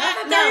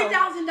a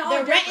 $30,000.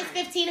 The rent is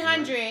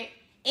 $1,500,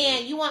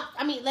 and you want,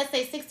 let's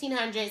say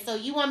 $1,600. So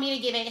you want me to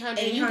give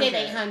 $800, you give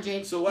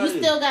 $800. So why you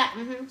still got.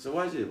 So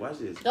watch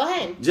this. Go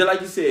ahead. Just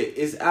like you said,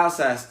 it's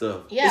outside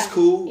stuff. Yeah. It's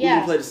cool. Yeah. We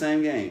can play the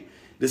same game.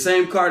 The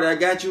same car that I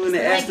got you in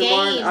the Aston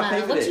Martin, I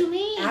pay for that. What you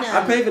mean?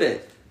 I pay for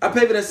that. I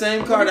pay for that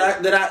same car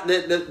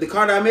the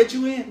car that I met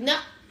you in. No.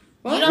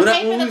 You don't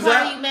pay for the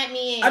car you met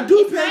me in. I do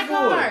it's pay my for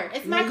car. it.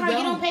 It's my car.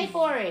 You don't pay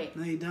for it.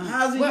 No, you don't.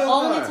 How's it We're your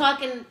only car?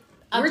 talking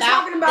We're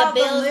talking about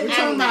the bills the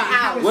and the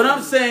house. What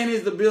I'm saying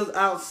is the bills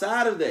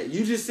outside of that.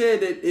 You just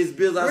said that it's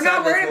bills outside. We're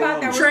not worried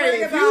about that. We're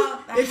worried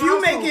about the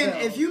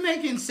if you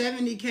making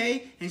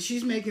 $70K and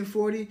she's making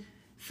 40.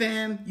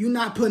 Fam, you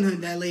not putting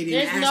that lady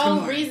in Aston Martin.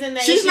 There's no reason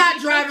that she's not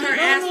driving her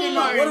Aston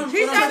Martin.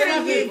 She's not going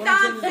to get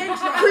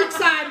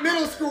Creekside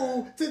Middle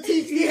School to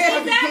teach these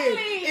fucking kids.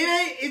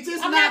 It's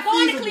just I'm not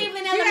going feasible. to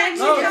Cleveland Elementary.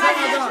 She's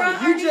driving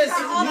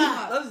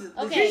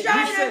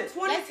a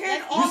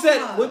 2010 You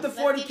said with the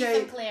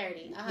 40K,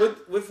 clarity.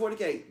 with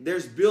 40K,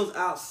 there's bills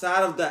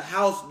outside of the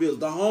house bills,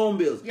 the home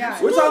bills. Yeah.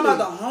 We're talking about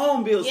the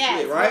home bill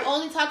split, right? We're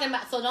only talking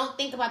about, so don't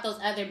think about those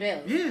other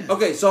bills. Yeah.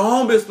 Okay, so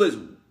home bill splits.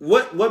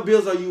 What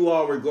bills are you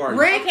all regarding?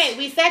 Rent. Okay,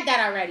 we said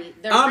that already.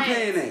 I'm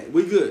paying that.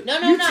 We good. No.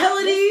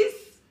 Utilities.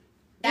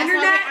 That's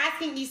Internet. why we're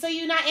asking you. So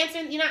you're not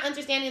answering. You're not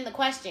understanding the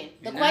question.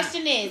 The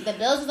question is the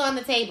bills is on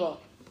the table.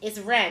 It's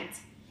rent.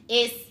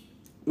 It's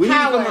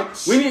power.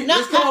 Let's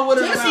come up with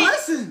an amount.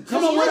 Listen.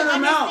 Come up with an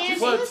amount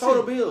for the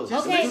total bills.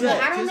 Okay,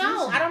 but I don't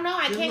know.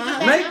 I can't do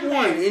that Make number.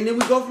 one, and then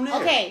we go from there.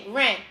 Okay,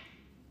 rent,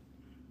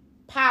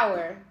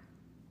 power,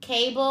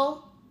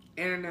 cable,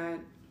 Internet.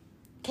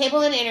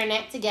 Cable and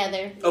internet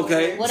together.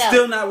 Okay. What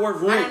Still else? not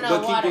worth I rent, don't know, but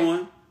keep water.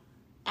 going.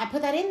 I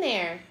put that in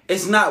there.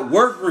 It's not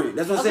worth rent.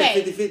 That's what I'm Okay.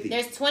 saying, 50-50.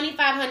 There's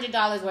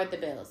 $2,500 worth of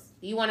bills.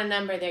 You want a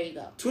number? There you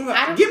go. Give me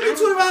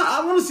 $2,500.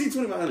 I want to see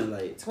 $2,500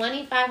 like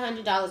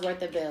 $2,500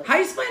 worth of bills. How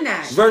you explain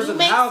that? versus You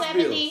make house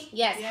 70. bills.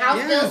 Yes, house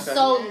Yeah. bills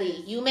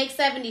solely. You make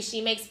 70.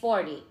 She makes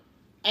 40,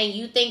 and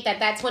you think that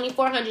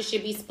 $2,400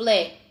 should be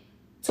split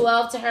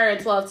 12 to her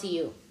and 12 to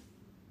you.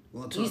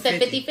 Well, You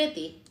said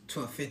 50-50.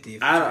 1250.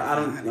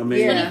 I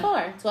mean,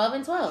 24. 12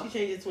 and 12. She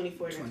changed it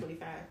 24 to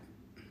 25.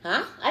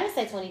 Huh? I didn't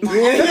say 25.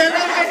 You didn't say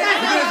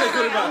I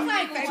 25.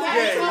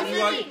 was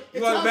like,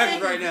 You are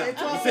back right now.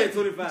 You said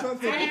 25.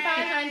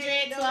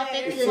 2,500,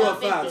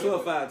 1250,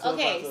 12.5.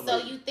 Okay, so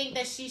you think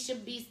that she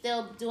should be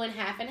still doing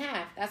half and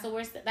half? That's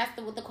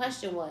what the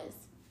question was.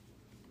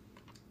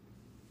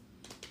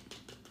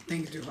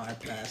 Think too hard,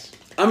 pass.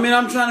 I mean,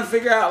 I'm trying to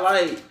figure out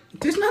like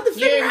There's nothing to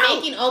figure You're out.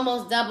 making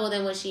almost double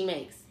than what she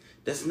makes.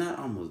 that's not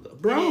almost though.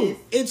 Bro,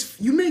 it's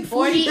you make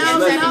 40 and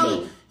 $40,000.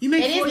 70. You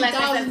make It is less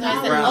than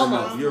 $40,000.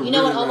 almost. You're You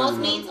know what really almost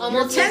rounding means? up.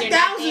 Almost You're means you're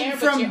not 10,000 there, but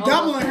from you're doubling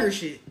almost her there.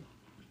 shit.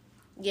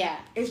 Yeah.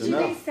 If she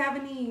makes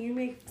 70, you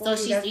make 40.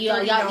 So you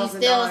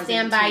still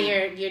stand by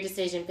your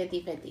decision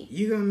 50-50.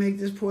 You gonna make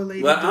this poor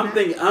lady? But I'm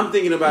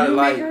thinking about it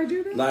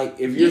like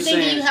if you're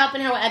saying you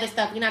helping her with other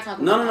stuff, you're not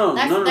talking. No.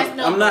 That's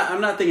I'm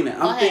not thinking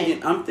that.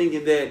 I'm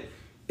thinking that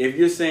if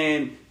you're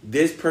saying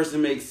this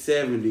person makes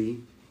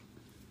 70,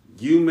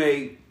 you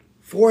make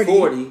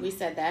 40. We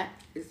said that.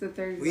 It's the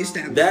 30. We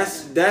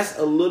established that's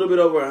a little bit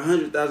over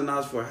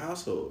 $100,000 for a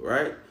household,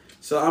 right?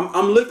 So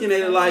I'm looking at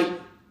it like.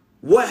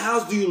 What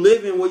house do you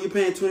live in where you're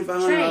paying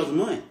 $2,500 a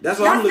month? That's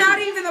what I'm looking at. That's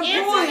not even the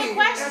point. The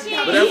question.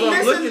 But that's what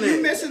I'm looking at.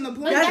 You're missing the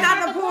point. That's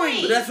not the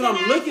point. But that's what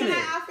I'm looking Can at.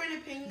 I offer an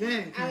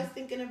opinion? I was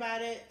thinking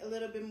about it a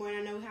little bit more, and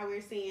I know how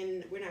we're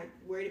saying we're not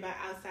worried about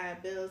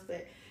outside bills,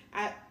 but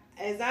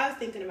as I was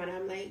thinking about it,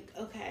 I'm like,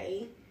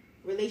 okay,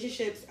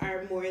 relationships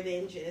are more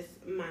than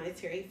just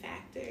monetary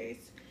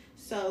factors.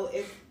 So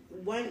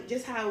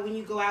just how when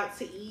you go out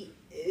to eat,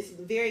 it's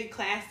very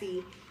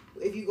classy.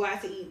 If you go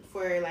out to eat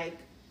for like,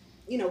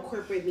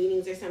 corporate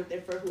meetings or something,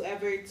 for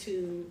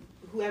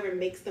whoever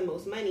makes the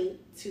most money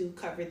to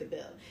cover the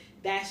bill.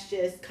 That's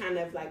just kind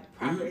of like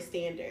proper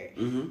standard.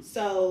 Mm-hmm.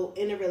 So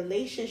in a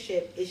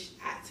relationship,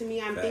 to me,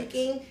 I'm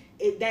thinking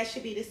that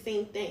should be the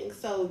same thing.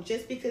 So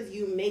just because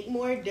you make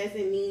more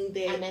doesn't mean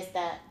that. I missed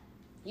that.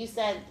 You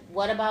said,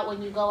 what about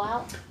when you go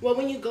out? Well,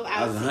 when you go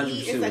out to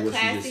eat, it's a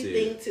classy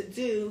thing to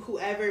do.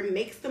 Whoever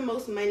makes the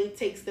most money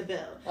takes the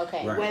bill.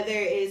 Okay. Right. Whether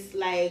it's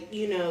like,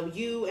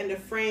 you and a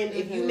friend,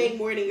 if you make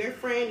more than your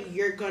friend,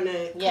 you're going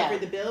to cover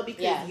the bill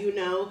because you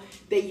know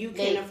that you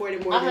can afford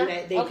it more than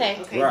that. Okay,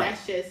 right.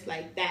 That's just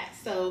like that.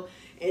 So,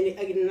 and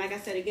again, like I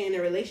said, again,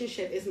 a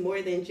relationship is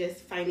more than just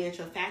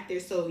financial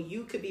factors. So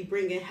you could be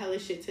bringing hella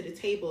shit to the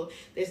table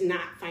that's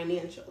not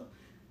financial.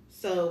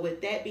 So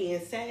with that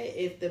being said,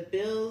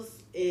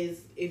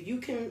 if you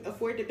can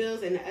afford the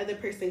bills and the other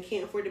person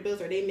can't afford the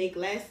bills or they make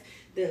less,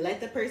 then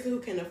let the person who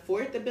can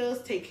afford the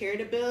bills take care of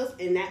the bills,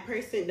 and the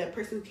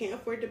person who can't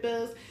afford the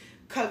bills,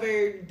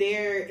 cover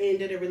their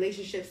end of the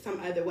relationship some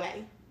other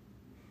way.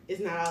 It's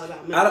not all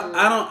about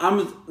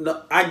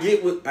money. I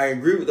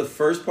agree with the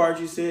first part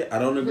you said. I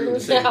don't agree with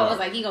the second part. I was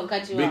like, he gonna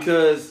cut you off.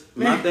 Because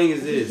my thing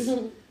is this.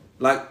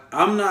 Like,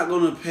 I'm not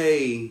gonna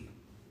pay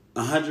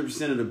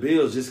 100% of the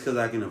bills just because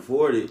I can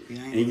afford it,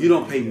 and you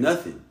don't pay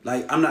nothing.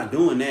 Like, I'm not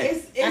doing that.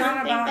 It's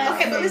not about that.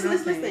 Okay, but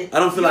listen. I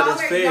don't feel like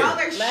that's fair.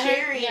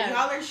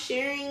 Y'all are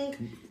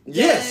sharing.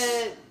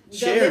 The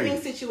living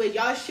situation.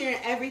 Y'all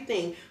sharing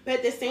everything, but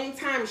at the same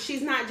time,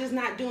 she's not just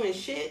not doing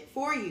shit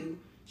for you.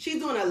 She's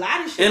doing a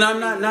lot of shit. And I'm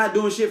not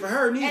doing shit for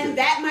her neither. And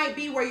that might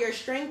be where your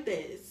strength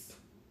is.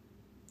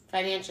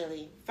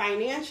 Financially.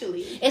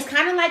 It's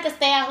kind of like a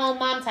stay-at-home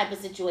mom type of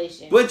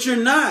situation. But you're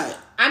not.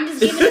 I'm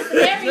just giving a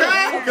scenario.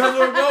 Because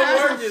we're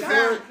both working.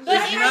 But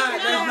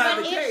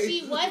if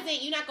she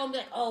wasn't, you're not going to be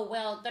like, oh,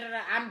 well,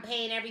 I'm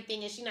paying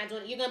everything and she's not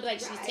doing it. You're going to be like,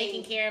 she's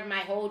taking care of my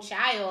whole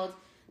child.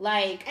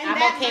 Like, and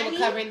I'm okay with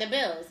covering the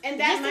bills. And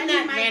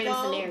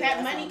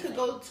that money could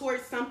go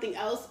towards something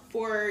else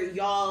for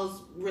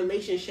y'all's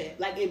relationship.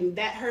 Like,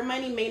 her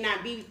money may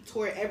not be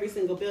toward every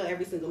single bill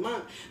every single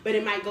month, but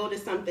it might go to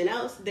something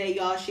else that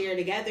y'all share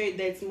together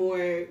that's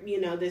more,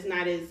 that's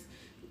not as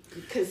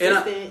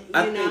consistent,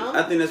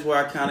 I think that's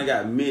where I kind of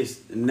got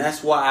missed. And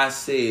that's why I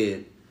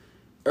said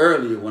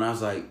earlier when I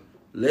was like,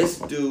 let's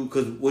do,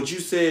 because what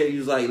you said, you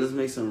was like, let's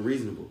make something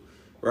reasonable,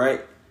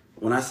 right?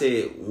 When I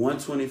said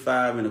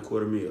 $125 and a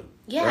quarter meal.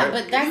 Yeah, right?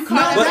 but that's the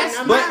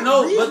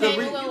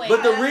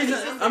reason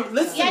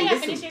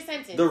finish your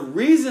sentence. The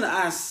reason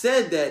I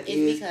said that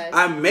is because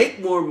I make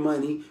more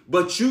money,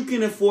 but you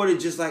can afford it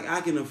just like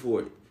I can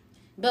afford it.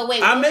 But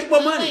wait, I make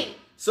more money.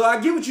 So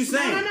I get what you're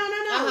saying.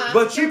 No.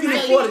 But you can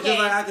afford it just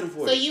like I can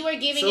afford it. So you were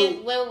giving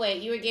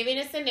you were giving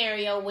a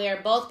scenario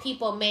where both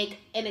people make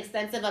an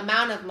extensive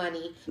amount of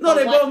money. No,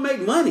 they both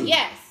make money.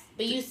 Yes,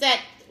 but you said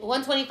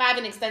 125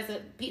 and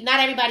extensive. Not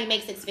everybody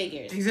makes six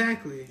figures.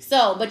 Exactly.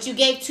 So, but you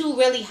gave two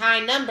really high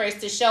numbers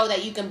to show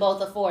that you can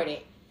both afford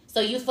it. So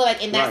you feel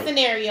like in that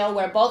scenario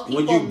where both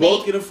people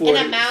make an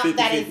amount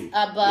that is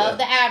above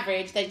the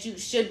average, that you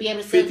should be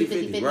able to still do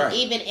 50-50,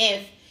 even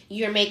if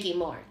you're making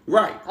more.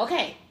 Right.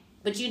 Okay.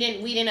 But we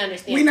didn't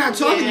understand. We're not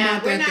talking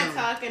about that. We're not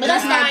talking. But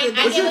that's fine.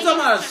 But you're talking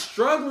about a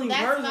struggling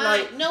person.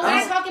 Like, no, we're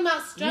not talking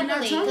about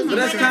struggling. But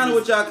that's kind of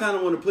what y'all kind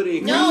of want to put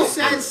in. No, you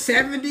said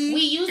 70. We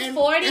use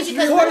 40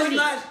 because 40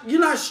 you're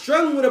not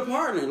struggling with a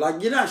partner.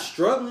 Like, you're not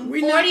struggling.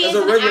 40 is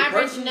an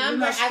average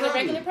number as a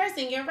regular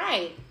person. You're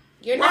right.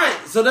 You're not.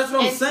 Right. So that's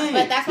what I'm saying.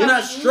 But that's you're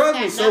not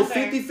struggling. So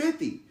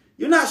 50-50.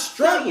 You're not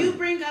struggling. So you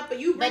bring up a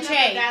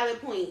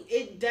valid point.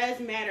 It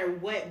does matter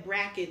what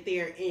bracket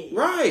they're in.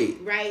 Right.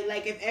 Right?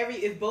 Like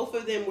if both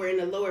of them were in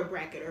a lower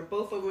bracket, or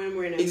both of them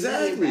were in a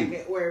middle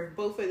bracket, or if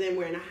both of them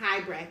were in a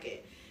high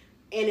bracket.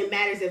 And it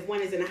matters if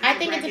one is in a high bracket. I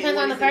think it depends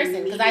on the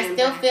person. Because I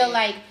still feel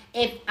like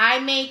if I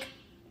make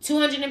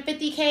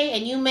 $250K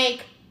and you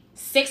make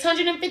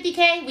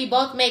 $650K, we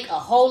both make a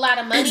whole lot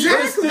of money.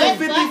 Exactly. Wait,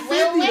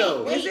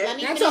 let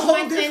me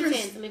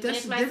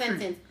finish my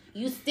sentence.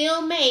 You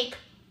still make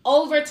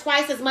over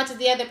twice as much as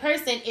the other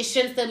person. It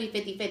shouldn't still be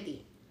 50-50.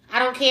 I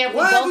don't care if we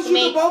Why? both Because you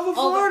make can both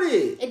afford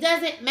it. It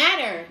doesn't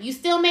matter. You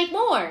still make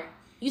more.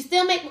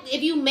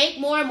 If you make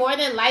more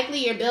than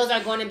likely your bills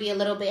are going to be a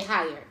little bit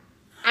higher.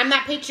 I'm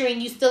not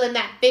picturing you still in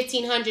that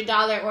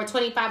 $1,500 or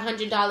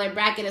 $2,500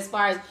 bracket as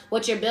far as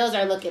what your bills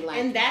are looking like.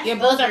 And that's your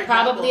bills are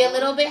probably double. a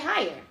little bit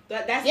higher.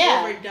 But that's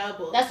over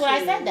double. That's what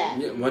I said that.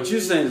 Yeah, what you're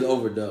saying is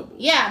over double.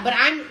 Yeah, but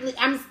I'm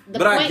the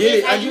but point I get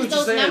is it. I I get use what you're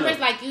those saying, numbers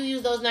though. like you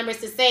use those numbers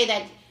to say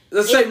that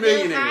Let's it's say still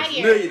millionaires.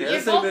 higher. Millionaires. You're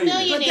Let's say both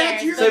millionaires. But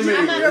that's millionaires. Say I'm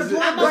millionaires. a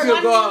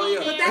Let's go all the way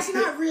up. But that's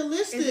not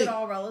realistic. Is it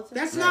all relative?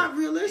 That's not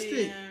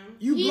realistic. Yeah.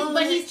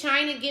 He's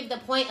trying to give the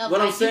point of What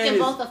like I'm saying you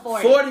can is, both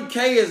afford it.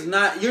 40K is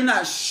not. You're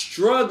not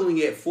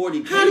struggling at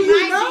 40K. How do you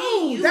might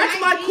know? be. You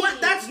That's might my be.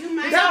 question. That's You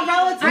might that be.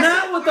 relative.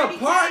 Not with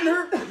a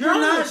partner. You're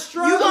not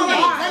struggling. You gonna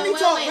Okay, let me wait,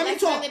 talk. wait, Let me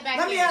let's talk. reel it back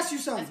Let me in. ask you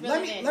something.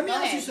 Let's reel it in. Let me Go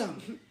ask you ahead.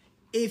 something.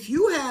 If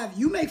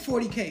you make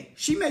 40K,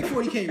 she make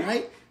 40K,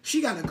 right?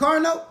 She got a car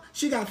note.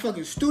 She got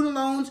fucking student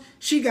loans.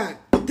 She got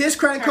this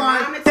credit Her mama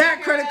card, took that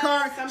care credit of,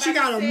 card. She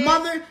got a somebody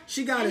mother.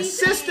 She got a Anything.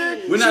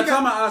 sister. We're she not got,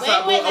 talking about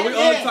outside. Wait, Are we wait,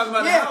 only wait. talking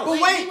about the Yeah, house? but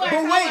Wait, wait, you were but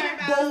talking wait,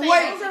 about but those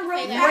wait, things. but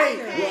Say that. wait,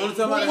 We're only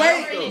talking about the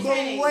wait, house,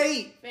 though. but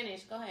wait.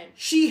 Finish. Go ahead.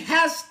 She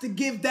has to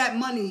give that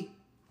money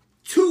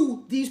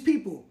to these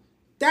people.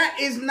 That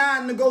is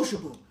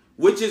non-negotiable.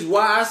 Which is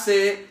why I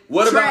said,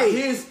 what about Trey.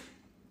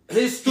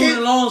 his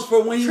student loans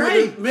for when he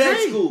Trey, was in med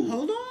Trey, school?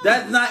 hold on.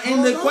 That's not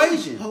in the Hold on.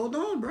 equation. Hold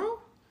on, bro.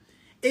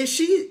 If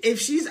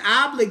she's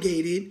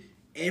obligated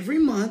every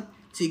month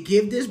to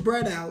give this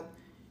bread out,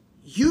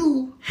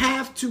 you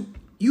have to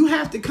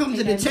come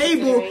to the Take that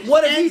table. consideration.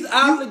 What if he's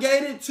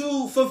obligated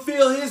to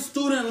fulfill his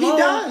student He loan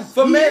does.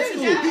 for He med is.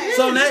 school? He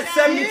So is. that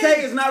He 70K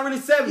is. is not really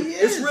 70. He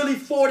It's is. really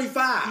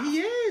 45. He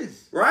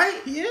is.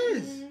 Right? He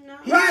is.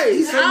 No. Right.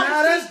 He's So now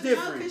obviously- that's No,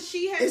 different. because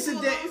she has It's a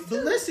student loans but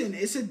too. listen,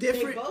 it's a They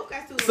different. both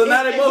got student So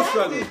now loans. they both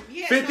Exactly. struggling.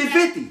 Yeah,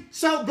 50-50.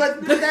 So, but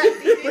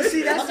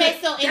see, that's Okay,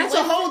 so in that's a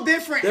what- whole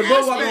different. They're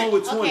both walking aspect. home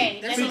with 20. Okay,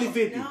 that's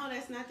 50-50. No,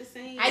 that's not the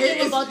same. I get what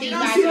It's- both of you you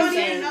guys don't are even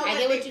saying. know I what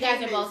get what their you guys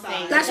are both payments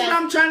saying. are. That's what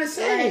Because I'm trying to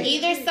say.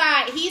 either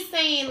side, he's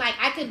saying like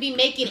I could be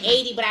making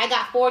 80, but I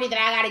got 40 that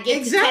I gotta give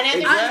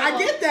Exactly. to 10 other I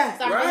people. get that.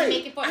 So I'm Right. gonna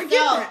make it 40. I get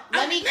So that.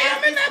 let me I'm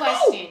ask in this that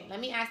question. boat. Let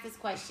me ask this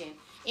question.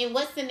 In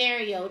what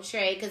scenario,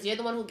 Trey, because you're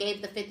the one who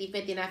gave the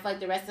 50-50, and I feel like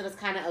the rest of us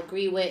kind of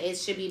agree with it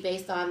should be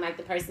based on like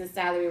the person's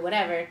salary or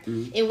whatever.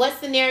 Mm-hmm. In what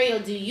scenario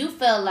do you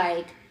feel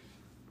like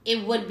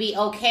it would be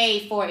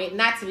okay for it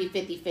not to be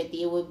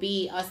 50-50? It would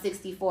be a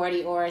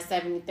 60-40 or a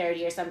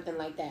 70-30 or something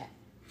like that.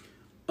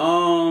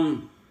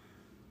 Um,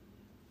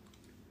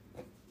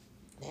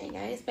 Dang, I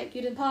didn't expect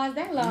you to pause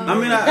that long. I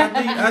mean,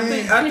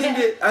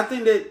 I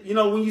think that you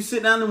know, when you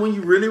sit down and when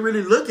you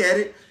really look at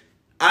it,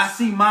 I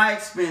see my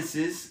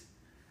expenses,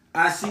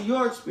 I see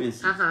your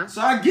expenses. Uh-huh.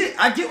 So I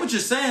get what you're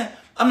saying.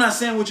 I'm not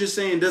saying what you're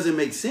saying doesn't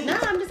make sense. No,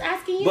 I'm just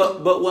asking you.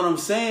 But what I'm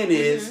saying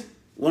is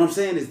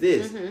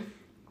this. Mm-hmm.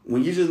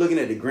 When you're just looking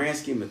at the grand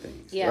scheme of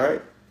things, Yeah.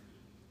 right?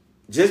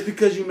 Just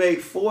because you make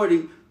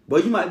 40,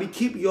 but you might be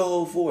keeping your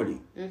whole 40.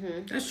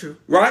 That's true.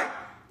 Right?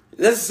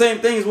 That's the same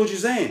thing as what you're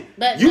saying.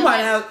 But you no, might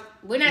but have.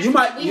 we're not- You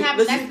might. we have-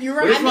 listen, that's- you're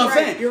right. That's what I'm You're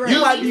saying. right. You're right. You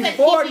No, might you be said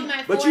 40, keeping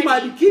my but you might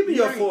be 40. keeping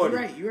your You're right, 40.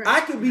 you're right, you're right.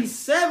 I could be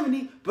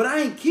 70, but I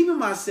ain't keeping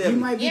my 70. You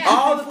might be Yeah.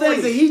 All the keeping things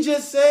 40. that he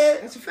just said.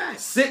 That's a fact.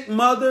 Sick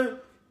mother,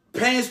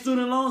 paying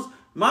student loans.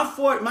 My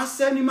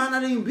 70 might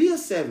not even be a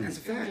 70. That's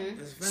a fact.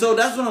 That's a fact. So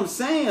that's what I'm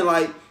saying.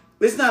 Like,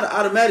 it's not an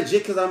automatic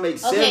just because I make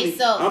 70. Okay,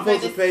 so I'm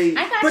supposed to pay.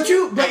 I got But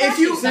you. but I got if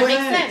you, that makes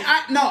but- sense.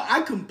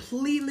 I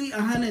completely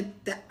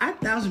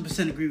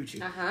 1,000% agree with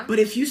you. Uh-huh. But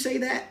if you say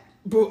that,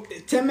 bro,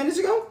 10 minutes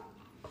ago,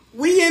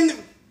 we in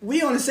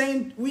the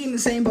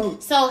same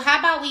boat. So how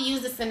about we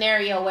use a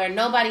scenario where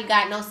nobody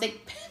got no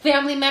sick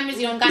family members,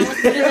 you don't got no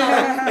student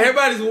loans.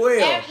 Everybody's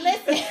well.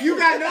 Listen, You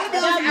got no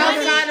bills the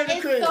outside money of the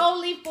is crib.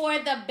 solely for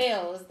the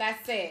bills.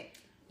 That's it.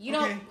 You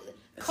Okay. don't.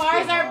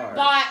 Cars still are hard.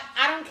 bought.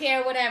 I don't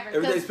care. Whatever.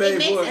 'Cause Everything's it paid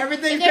makes for. it-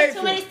 Everything's if there's paid too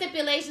for. many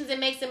stipulations, it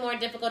makes it more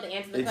difficult to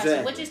answer the Exactly.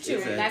 question, which is true.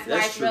 Exactly. That's why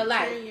That's it's true. real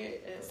life.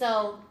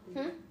 So,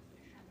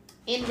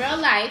 in real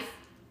life,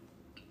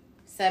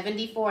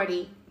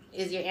 70-40,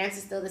 is your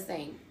answer still the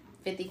same?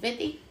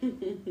 50-50?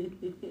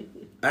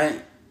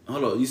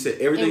 Hold on. You said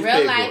everything's In real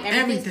paid life, for. everything's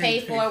Everything's paid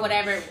paid for, for.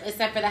 whatever,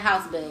 except for the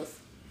house bills.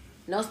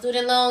 No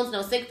student loans,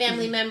 no sick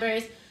family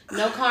members,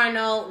 no car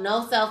note,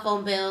 no cell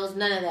phone bills,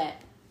 none of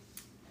that.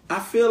 I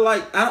feel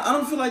like I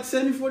don't feel like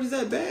 70-40 is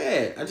that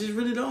bad. I just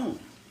really don't.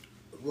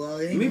 Well,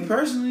 it ain't Me gonna-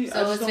 personally, I So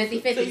just it's don't.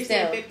 50-50 So you still.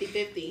 said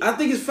 50-50. I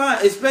think it's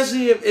fine,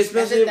 especially if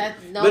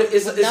No, but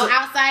it's no a-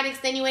 outside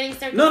extenuating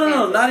circumstances.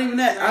 No, not even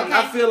that. Okay.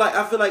 I feel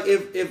like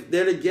if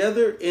they're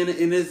together and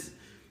it's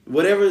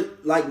whatever,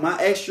 like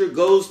my extra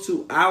goes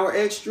to our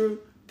extra,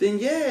 then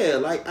yeah,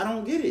 like I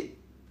don't get it.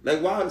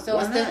 Like why? So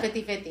why it's still not?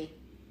 50-50.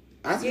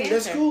 I What's your think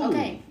that's answer? cool.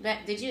 Okay.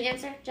 Did you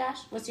answer, Josh?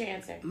 What's your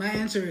answer? My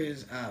answer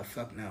is,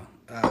 fuck no.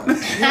 Thank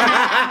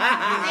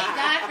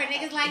God for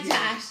niggas like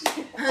Josh.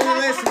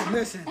 Hey,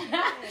 listen.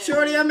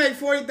 Shorty, I make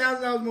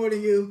 $40,000 more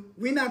than you.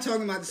 We not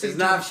talking about the same It's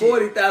not type of shit.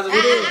 40,000. It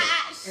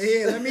is.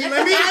 Hey, let me do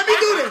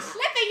this.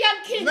 Let the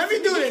young kids. Let me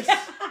do this.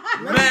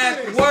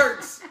 Math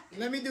works.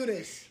 Let me do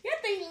this. You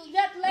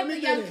let the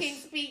young king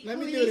speak. Let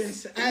me please. do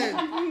this.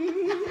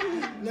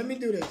 Let me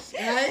do this.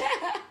 All right?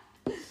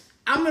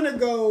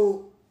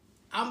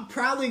 I'm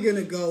probably going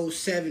to go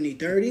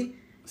 70-30.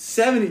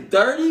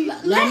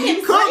 70-30? Let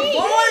him cook, speak.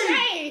 boy.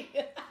 Hey.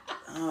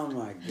 Oh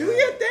my God. Do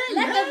your thing,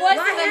 Let man. the voice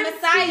of the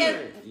Messiah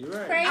You're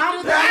right. pray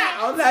I'm through that.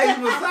 Oh, now he's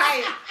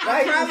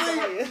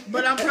Messiah.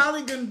 But I'm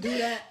probably going to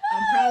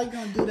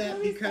do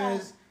that.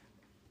 Because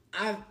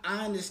I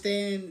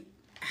understand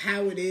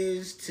how it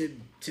is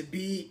to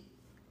be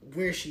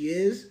where she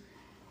is.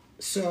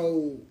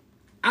 So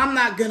I'm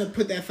not gonna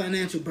put that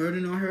financial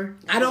burden on her.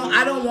 I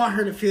don't want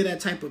her to feel that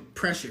type of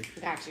pressure.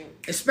 Got you.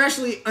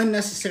 Especially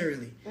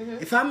unnecessarily.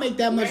 If I make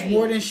that much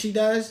more than she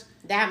does,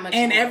 that much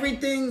and more.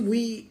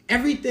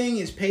 everything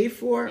is paid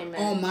for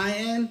on my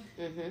end,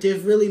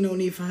 there's really no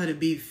need for her to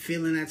be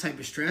feeling that type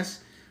of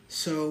stress.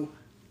 So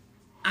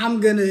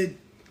I'm gonna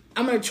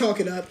chalk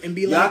it up and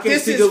be Y'all like, can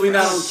this see is that we're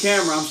not for on us.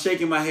 camera. I'm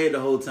shaking my head the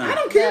whole time. I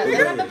don't care.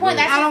 That's not the point.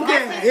 That's I don't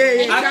care.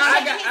 Yeah. I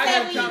he got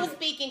said a when you comment. was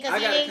speaking because I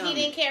got a he comment.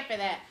 didn't care for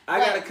that. I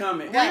got a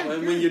comment.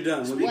 When you're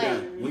done.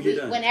 When you're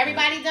done. When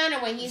everybody's done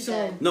or when he's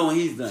done? No, when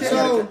he's done.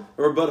 So-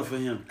 A rebuttal for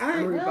him. All right,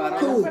 Rebuttal.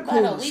 cool.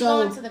 We So,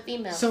 going to the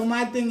female. so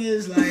my thing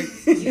is like,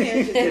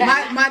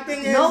 my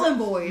thing is Null and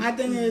void. My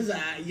thing is,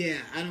 I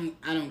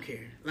don't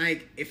care.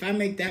 Like, if I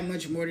make that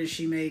much more than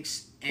she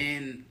makes,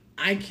 and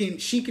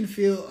she can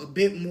feel a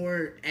bit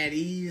more at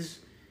ease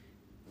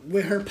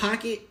with her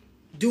pocket,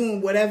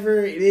 doing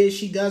whatever it is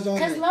she does on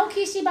Because her. low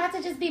key, she about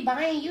to just be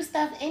buying you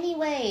stuff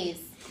anyways.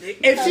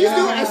 If she's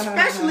doing,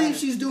 especially if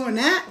she's doing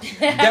that,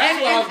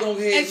 That's what I was going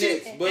to and hit she-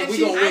 next. But and we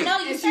she- going to I wait. know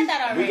you said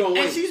that We already. gonna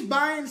and wait. she's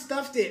buying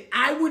stuff that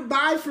I would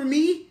buy for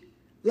me,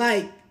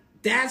 like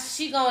that's.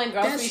 She going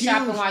grocery That's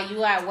shopping huge. while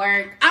you at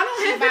work. I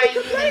don't She have buying any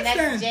you the complaints next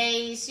then.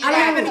 J's. She I don't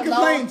have got any the low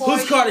complaints. for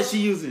Whose you. card is she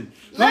using?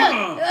 Look,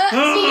 she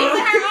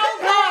using her own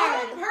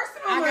card.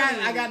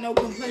 I got no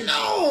complaints.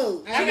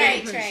 No.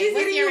 Okay, Trey. She's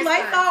what's getting your you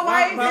lights response? all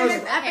white. My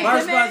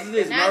response is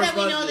this. Now that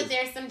we know that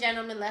there's some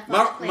gentlemen left on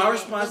the planet, My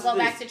response we'll go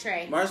is back to this.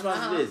 Trey. My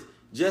response is this.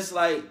 Just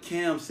like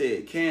Cam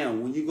said,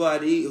 Cam, when you go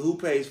out to eat, who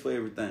pays for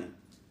everything?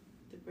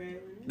 The breadwinner.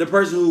 The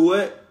person who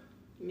what?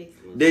 Makes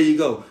money. There you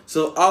go.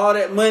 So all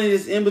that money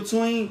that's in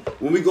between,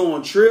 when we go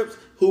on trips,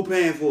 who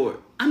paying for it?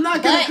 I'm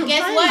not gonna But complain.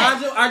 guess what?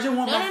 I just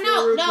want my food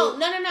real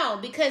quick. No.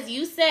 Because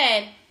you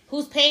said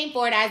who's paying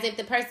for it as if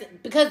the person...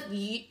 Because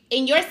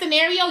in your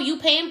scenario, you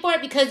paying for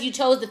it because you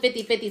chose the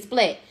 50-50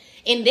 split.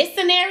 In this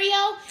scenario,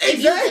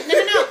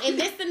 in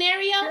this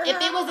scenario, if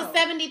it was a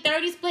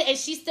 70-30 split and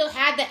she still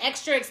had the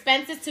extra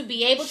expenses to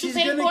be able to She's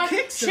pay gonna for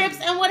kick some. trips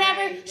and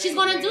whatever, she's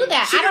going to do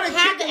that. She I don't gonna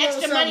have kick the a little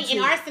extra money something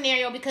in too. our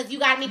scenario because you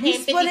got me paying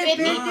split it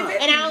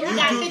 50-50 and I only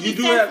got 50 You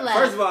do cents have, left.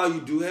 first of all,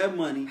 you do have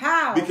money.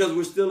 How? Because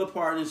we're still a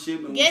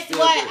partnership. And Guess we're still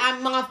what? there.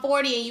 I'm on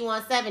 40 and you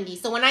on 70.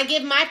 So when I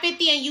give my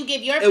 50 and you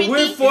give your 50, If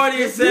we're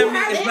 40 and 70,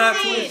 it's not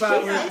Listen,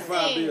 25 or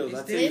 55 bills.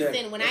 I tell you that.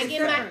 Listen, when I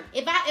give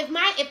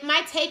my if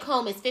my take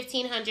home is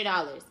 $1,500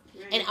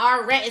 and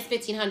our rent is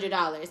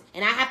 $1,500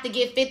 and I have to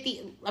give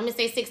 50, let me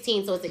say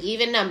 16, so it's an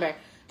even number,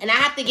 and I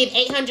have to give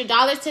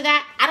 $800 to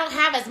that, I don't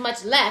have as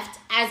much left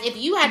as if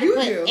you had to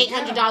put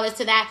 $800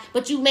 to that,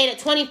 but you made a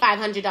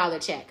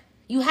 $2,500 check.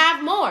 You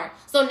have more.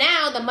 So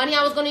now the money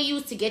I was going to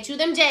use to get you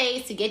them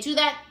J's, to get you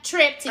that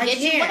trip, to get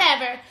you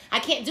whatever, I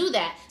can't do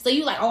that. So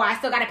you like, oh, I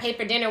still got to pay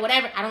for dinner,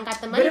 whatever. I don't got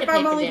the money to pay for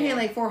dinner. But if I'm only paying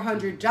like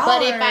 $400,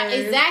 but if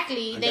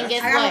then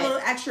guess I what? got a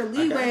little extra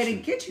leeway to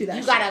get you that.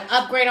 You got to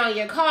upgrade on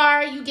your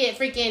car. You get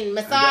freaking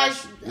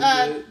massage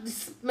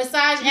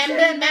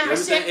MD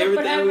membership or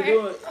whatever. We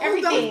doing.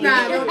 Everything.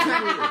 Don't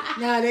touch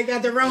me. Nah, they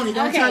got the Roni.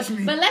 Don't touch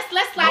me. But let's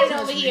slide it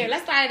over here.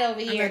 Let's slide it over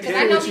here because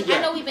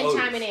I know we've been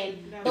chiming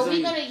in. But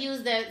we're gonna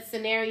use the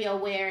scenario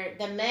where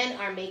the men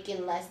are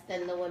making less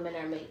than the women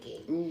are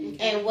making,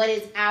 and what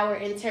is our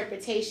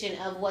interpretation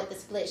of what the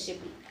split should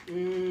be.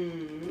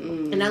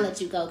 And I'll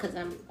let you go because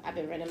I've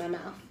been running my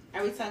mouth.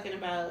 Are we talking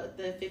about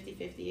the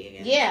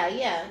 50-50 again?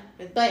 Yeah.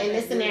 But in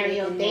this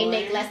scenario, they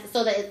make less.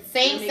 So the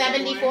same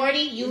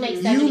 70-40, you make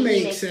 70, You he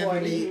make makes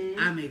 40. 70.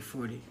 I make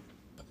 40.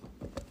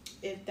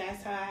 If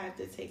that's how I have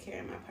to take care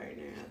of my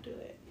partner, I'll do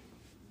it.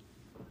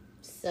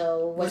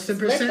 So What's the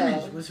split,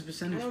 percentage? though? What's the I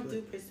percentage? don't do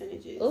split?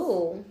 percentages.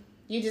 Ooh,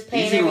 you just You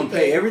paying just everything. gonna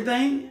pay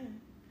everything?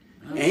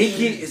 And he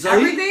keep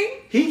everything?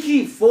 He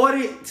keep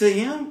 40 to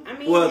him. I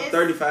mean, well, it's-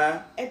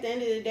 35. At the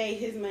end of the day,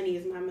 his money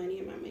is my money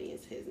and my money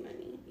is his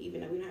money,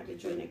 even though we don't have a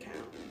joint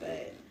account.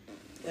 But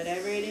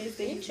whatever it is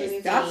that he's bringing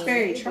to That's the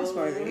very table,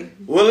 trustworthy.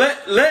 Well,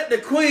 let the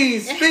queen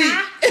speak.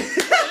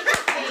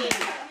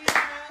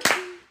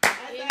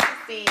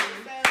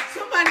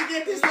 Somebody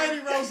get this lady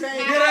rose. Get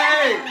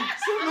her.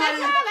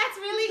 That's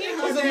really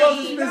It's the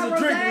most expensive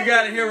drink we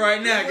got in here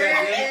right now,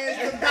 goddamn.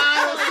 Where's the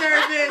bottle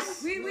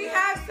service? We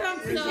have some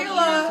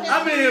tequila.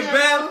 I'm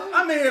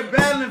in here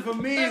battling for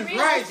men's But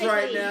rights realistically,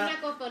 right you're now.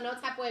 not going to feel no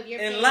type of way if you're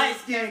And paying light the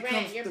skin rent,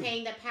 comes you're through.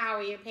 paying the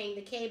power, you're paying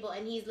the cable,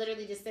 and he's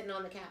literally just sitting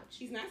on the couch.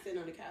 She's not sitting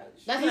on the couch.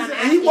 That's what I'm And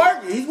asking. he's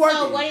working. He's working.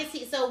 So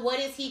what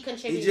is he He's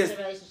contributing just to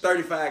the relationship?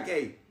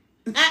 35K.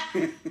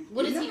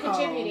 What is he No.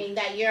 contributing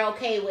that you're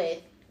okay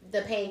with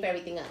the paying for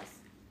everything else?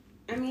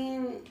 I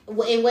mean,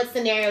 in what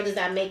scenario does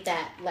that make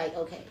that like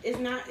okay? It's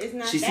not.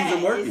 She sees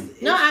him working.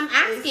 No, I'm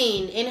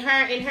asking in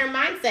her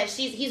mindset.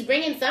 He's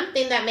bringing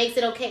something that makes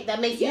it okay. That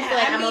makes you feel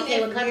like I'm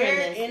okay with covering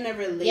this. We're in a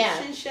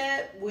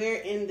relationship. We're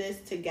in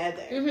this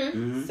together.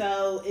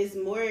 So it's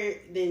more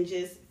than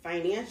just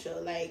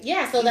financial. Like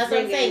so that's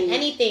what I'm saying.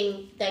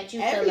 Anything that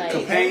you feel like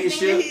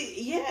companionship.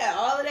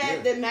 All of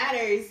that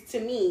matters to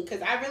me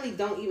because I really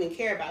don't even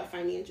care about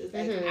financials.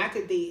 Like I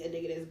could date a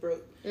nigga that's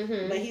broke,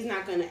 but he's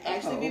not gonna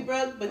actually be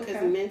broke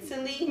because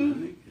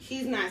mentally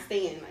he's not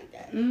staying like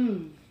that.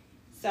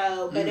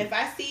 So, but if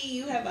I see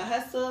you have a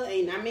hustle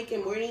and I'm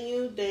making more than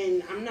you,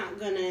 then I'm not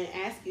gonna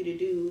ask you to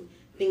do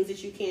things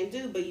that you can't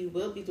do, but you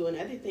will be doing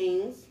other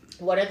things.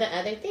 What are the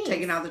other things?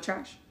 Taking out the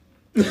trash.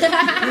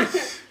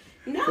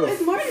 No,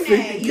 it's more than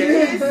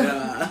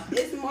that.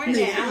 It's more than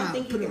that. I don't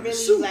think you can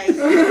really like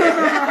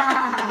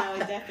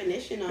a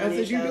definition on That's it.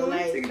 That's what you're doing,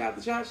 like, taking out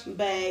the trash.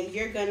 But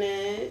you're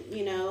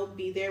gonna,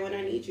 be there when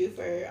I need you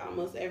for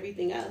almost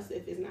everything else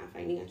if it's not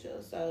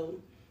financial. So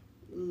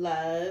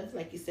love,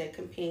 like you said,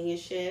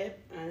 companionship,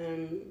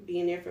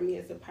 being there for me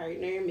as a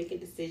partner, making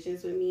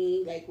decisions with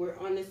me. Like we're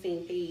on the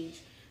same page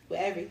with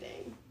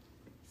everything.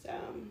 So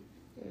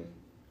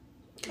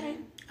okay.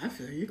 I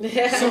feel you. So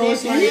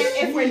it's like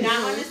if we're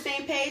not on the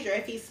same page or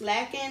if he's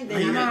slacking,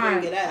 then I'm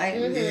gonna bring it up.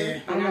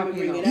 I'm gonna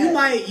bring it up.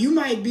 You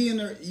might be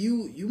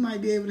you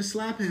might be able to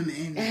slap him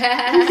and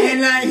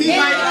like he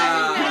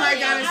might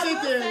gotta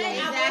sit there.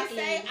 I will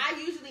say I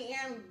usually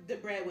am the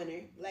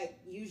breadwinner. Like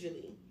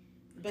usually.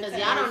 Because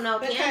y'all don't know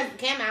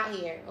Cam out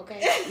here,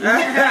 okay?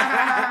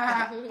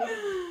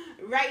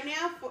 Right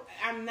now,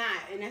 I'm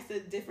not, and that's a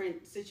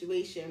different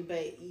situation.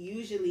 But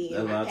usually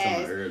in my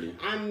past,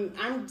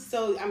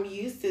 I'm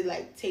used to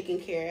like taking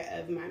care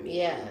of my man.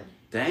 Yeah.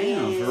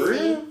 Damn, for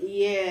real?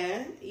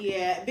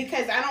 Yeah.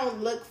 Because I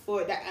don't look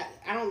for that.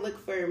 I don't look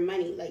for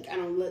money. Like I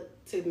don't look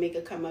to make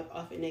a come up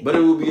off a nigga. But it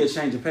will be a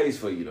change of pace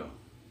for you though.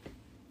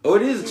 Oh,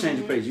 it is a change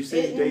of pace. You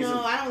said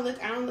I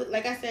don't look.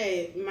 Like I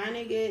said, my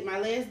nigga, my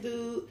last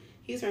dude,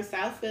 he's from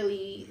South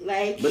Philly.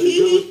 Like but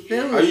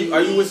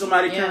are you with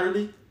somebody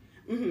currently?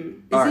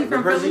 Mm-hmm. All right,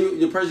 the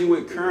person you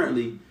with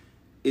currently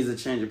is a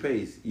change of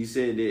pace. You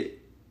said that.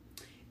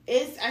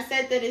 I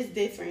said that it's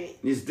different.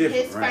 It's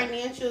different. His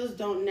financials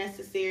don't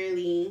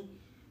necessarily.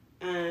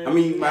 I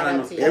mean, you might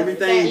not know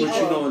everything, but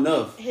you know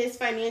enough. His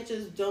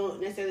financials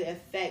don't necessarily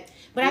affect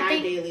my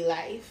daily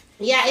life.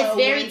 Yeah, it's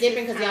very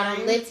different because y'all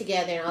don't live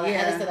together and all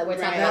that other stuff that we're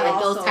talking about,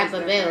 like those type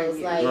of bills.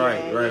 Like,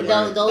 right.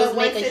 Those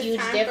make a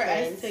huge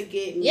difference. For us to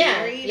get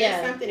married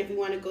or something, if we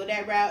want to go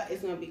that route,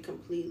 it's going to be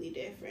completely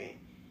different.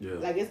 Yeah.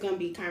 Like, it's going to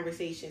be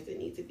conversations that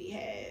need to be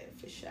had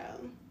for sure.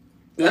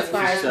 As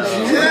far as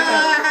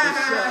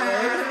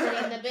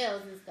the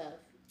bills and stuff.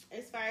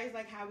 As far as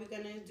like how we're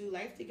gonna do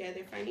life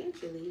together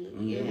financially,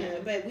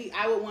 but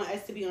I would want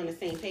us to be on the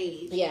same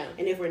page. Yeah,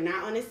 and if we're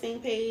not on the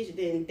same page,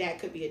 then that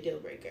could be a deal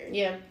breaker.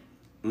 Yeah,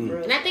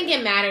 and I think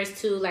it matters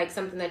too, like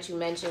something that you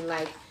mentioned,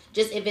 like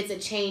just if it's a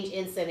change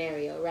in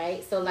scenario,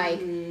 right? So like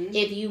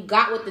if you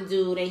got with the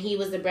dude and he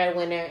was the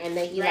breadwinner and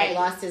then he like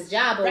lost his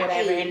job or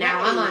whatever, and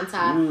now I'm on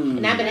top,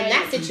 and I've been in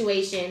that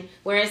situation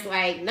where it's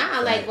like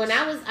like when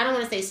I don't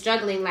want to say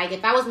struggling, like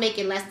if I was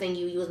making less than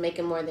you was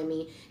making more than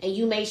me, and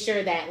you made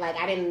sure that like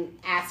I didn't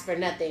ask for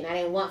nothing, I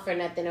didn't want for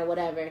nothing or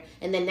whatever,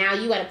 and then now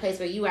you at a place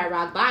where you at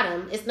rock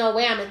bottom, it's no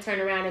way I'm gonna turn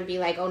around and be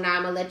like, oh nah,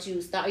 I'm gonna let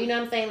you start, you know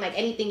what I'm saying? Like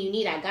anything you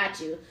need, I got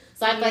you.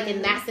 So I feel like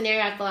in that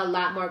scenario, I feel a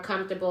lot more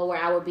comfortable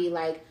where I would be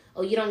like,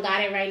 oh, you don't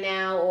got it right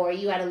now, or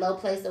you at a low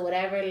place or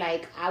whatever.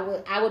 Like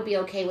I would be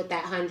okay with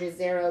that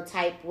 100-0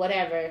 type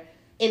whatever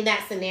in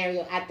that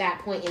scenario at that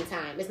point in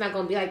time. It's not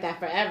gonna be like that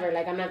forever.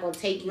 Like I'm not gonna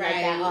take you like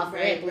that off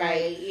rip,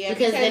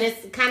 because then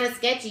it's kind of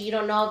sketchy. You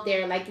don't know if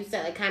they're, like you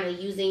said, like kind of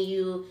using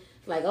you.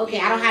 Like okay,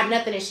 I don't have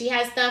nothing and she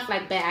has stuff.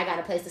 Like bet I got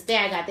a place to stay.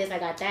 I got this. I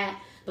got that.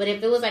 But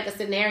if it was like a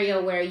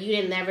scenario where you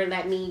didn't never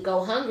let me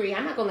go hungry,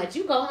 I'm not gonna let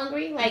you go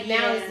hungry. Like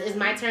now it's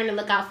my turn to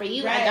look out for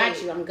you. I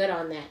got you. I'm good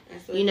on that.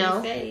 That's what you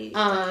know.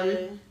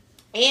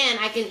 And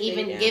I can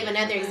even give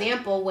another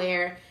example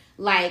where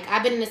like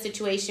I've been in a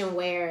situation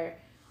where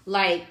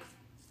like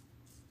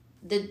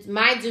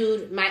my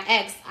dude, my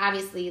ex,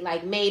 obviously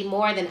like made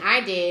more than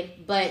I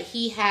did, but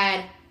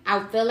I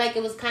feel like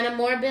it was kind of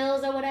more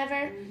bills or whatever.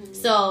 Mm-hmm.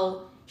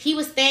 So he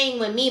was staying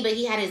with me, but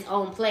he had his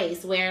own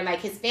place where like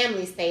his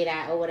family stayed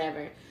at or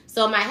whatever.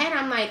 So in my head,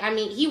 I'm like, I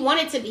mean, he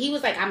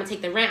was like, I'm going to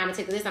take the rent, I'm going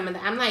to take this,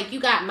 I'm like, you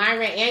got my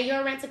rent and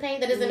your rent to pay?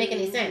 That doesn't make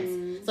any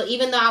sense. So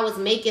even though I was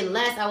making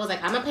less, I was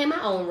like, I'm going to pay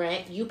my own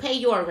rent, you pay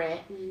your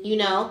rent, you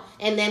know?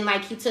 And then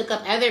like he took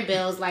up other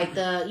bills like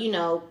the, you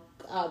know,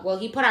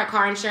 he put our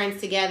car insurance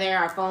together,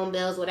 our phone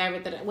bills, whatever,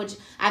 which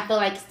I feel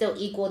like still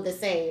equaled the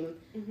same,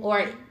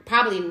 or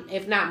probably,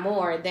 if not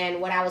more, than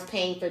what I was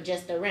paying for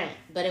just the rent.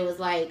 But it was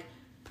like,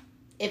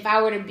 if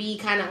I were to be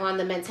kind of on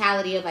the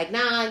mentality of like,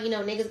 nah, you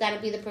know, niggas got to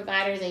be the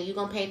providers and you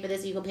going to pay for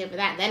this, you going to pay for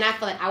that, then I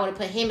feel like I would have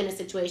put him in a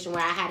situation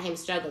where I had him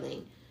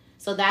struggling.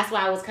 So that's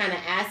why I was kind of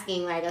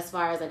asking, like, as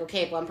far as, like,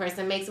 okay, if one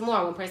person makes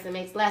more, one person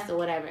makes less or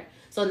whatever.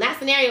 So in that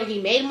scenario,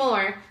 he made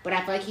more, but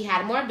I feel like he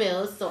had more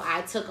bills, so I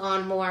took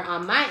on more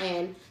on my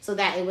end so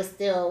that it was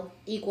still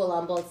equal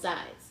on both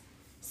sides.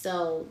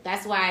 So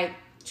that's why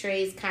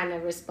Trey's kind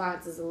of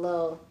response is a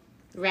little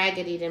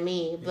raggedy to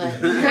me.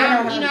 But,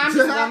 I'm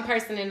just one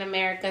person in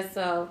America,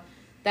 so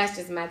that's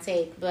just my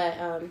take. But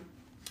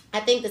I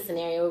think the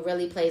scenario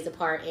really plays a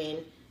part in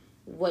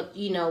what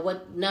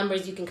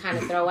numbers you can kind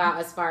of throw out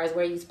as far as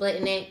where you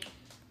splitting it.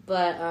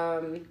 But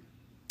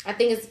I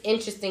think it's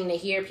interesting to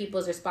hear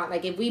people's response.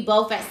 Like, if we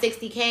both at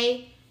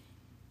 60K,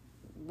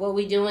 what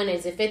we doing?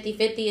 Is it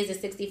 50-50? Is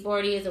it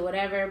 60-40? Is it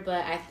whatever?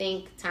 But I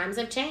think times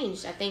have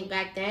changed. I think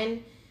back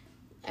then,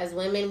 as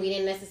women, we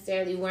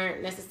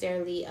weren't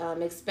necessarily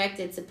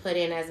expected to put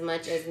in as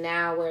much as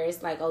now, where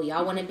it's like, oh,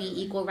 y'all want to be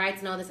equal rights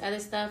and all this other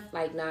stuff.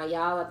 Like, nah,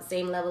 y'all at the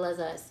same level as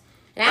us.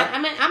 And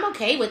I'm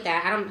okay with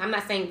that. I'm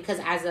not saying because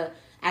as a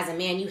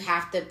man you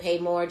have to pay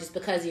more just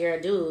because you're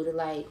a dude.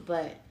 Like,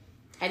 but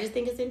I just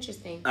think it's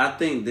interesting. I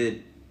think that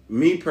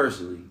me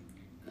personally,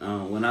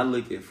 when I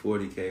look at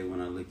 40K,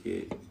 when I look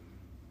at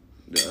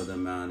the other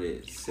amount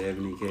at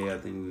 70K, I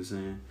think we were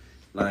saying,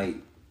 like,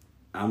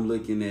 I'm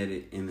looking at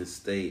it in the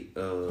state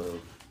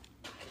of,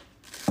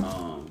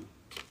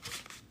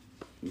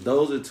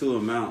 those are two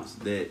amounts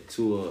that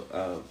to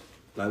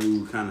like we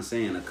were kind of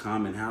saying, a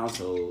common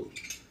household.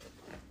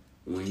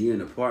 When you're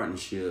in a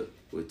partnership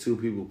with two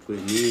people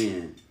putting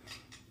in,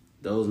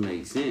 those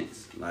make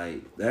sense.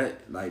 Like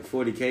that, like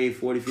 40K,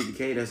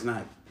 50K,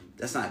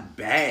 that's not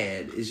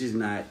bad. It's just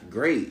not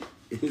great.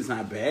 It's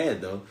not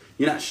bad though.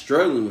 You're not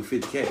struggling with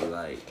 50K.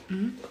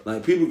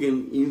 Like people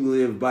you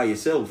live by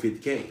yourself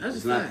with 50K. That's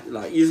it's not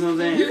like, you know what I'm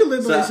saying. You can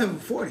live by yourself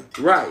with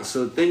 40. Right.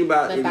 So think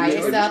about but by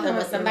yourself and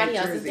with somebody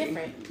else is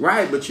different.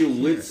 Right, but you're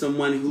with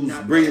someone who's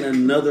bringing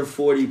another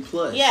 40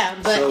 plus. Yeah,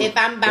 but so if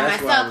I'm by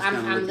myself,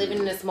 I'm living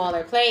in a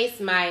smaller place.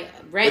 My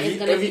rent is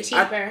going to be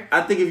cheaper.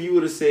 I think if you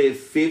would have said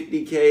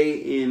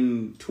 50K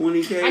and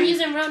 20K, I'm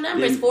using real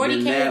numbers. 40K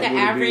is the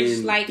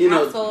average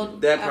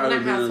household. That probably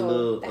not been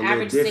household. The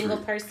average different. single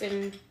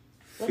person.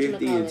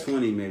 50 and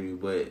 20 maybe,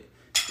 but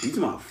you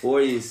talking about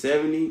 40 and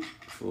 70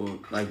 for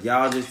like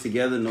y'all just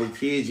together, no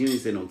kids. You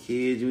didn't say no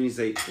kids. You didn't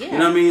say, you know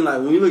what I mean?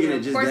 Like when you're looking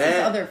at just of course, that,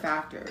 there's other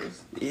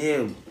factors.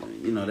 Yeah,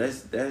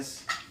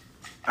 that's.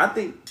 I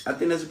think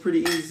that's a pretty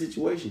easy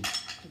situation.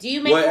 Do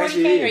you make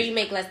 40K or you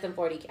make less than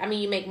 40K? I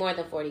mean, you make more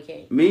than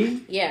 40K.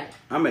 Me? Yeah.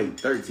 I make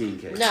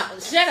 13K. No,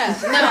 shut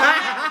up. No,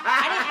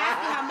 I didn't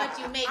ask you how much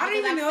you make. I don't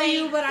even know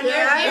saying, you, but I know.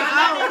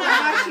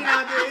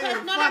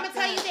 No, I'm gonna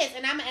tell you this,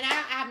 and I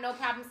have no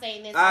problem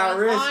saying this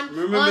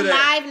on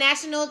live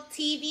national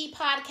TV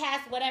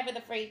podcast, whatever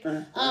the freak.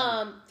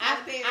 I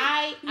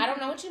don't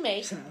know what you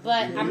make,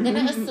 but I'm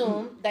gonna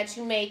assume that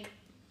you make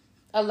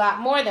a lot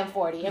more than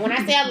 40. And when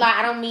I say a lot,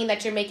 I don't mean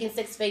that you're making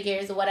six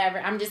figures or whatever.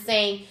 I'm just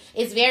saying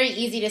it's very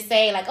easy to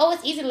say, like, oh,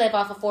 it's easy to live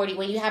off of 40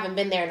 when you haven't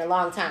been there in a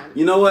long time.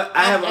 You know what?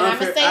 I have an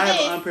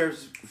unfair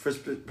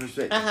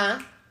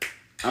perspective.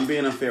 I'm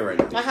being unfair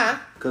right now.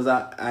 Because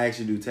I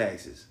actually do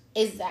taxes.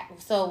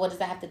 So what does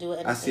that have to do with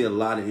anything? I see a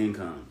lot of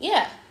income.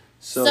 Yeah.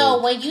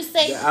 So when you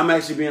say... I'm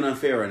actually being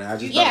unfair right now.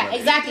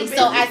 Exactly.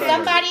 So as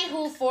somebody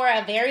who for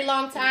a very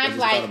long time,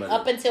 like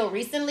up until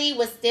recently,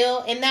 was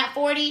still in that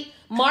 40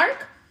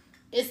 mark,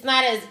 it's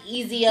not as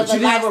easy of a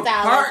lifestyle.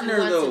 Have a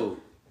partner though.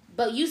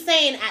 But you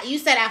said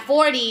at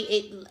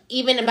 40,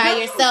 even by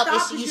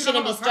yourself, you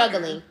shouldn't be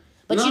struggling.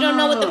 But you don't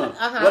know what the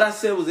What I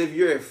said was if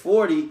you're at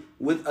 40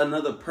 with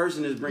another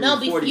person is bringing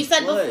 40 you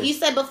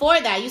said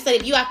before that. You said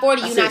if you at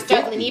 40, you're not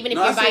struggling. 50. Even if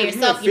you're by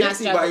yourself, you're not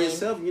struggling. By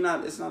yourself, you're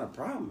not. It's not a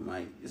problem.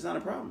 Like it's not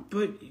a problem.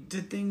 But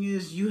the thing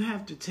is, you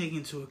have to take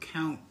into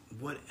account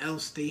what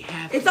else they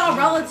have. It's all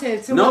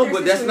relative to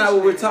but that's not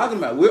what we're talking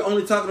about. We're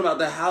only talking about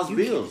the house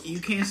bills.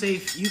 You can't say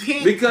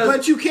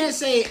but you can't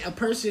say a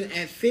person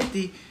at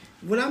 50.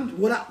 All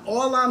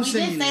I'm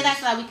saying. We did say that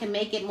so that we can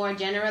make it more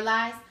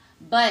generalized.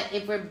 But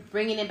if we're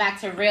bringing it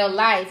back to real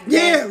life,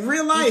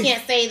 real life, you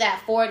can't say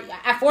that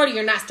at 40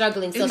 you're not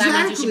struggling. So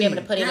that means you should be able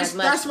to put in as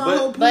much. That's my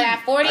whole point. But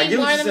at 40,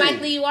 more than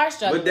likely you are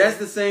struggling. But that's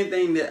the same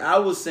thing that I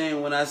was saying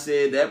when I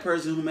said that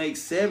person who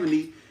makes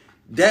 70.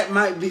 That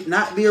might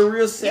not be a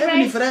real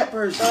 70 for that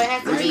person. So it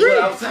has to be.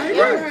 That's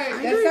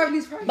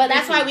 70's but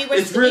that's why we were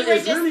just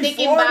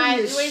sticking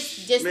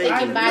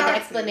by the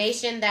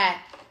explanation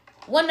that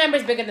one number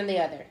is bigger than the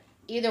other.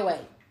 Either way.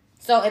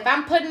 So if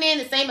I'm putting in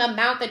the same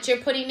amount that you're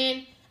putting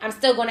in, I'm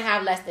still going to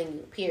have less than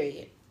you,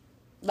 period.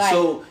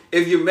 So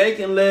if you're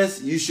making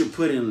less, you should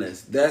put in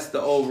less. That's the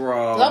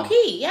overall. Low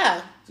key,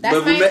 yeah. That's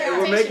but if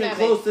we're making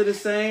close to the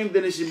same,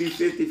 then it should be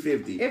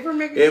 50-50.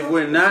 If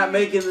we're not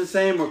making the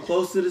same or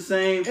close to the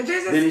same, then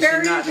it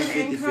should not be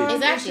 50-50.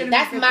 Exactly.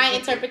 That's my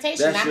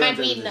interpretation. That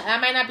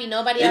might not be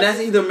nobody else. And that's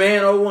either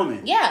man or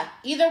woman. Yeah,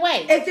 either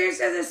way. If there's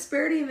a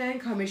disparity in the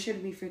income, it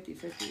shouldn't be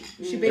 50-50.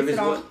 You should base it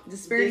on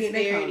disparity in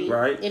income.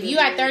 Right. If you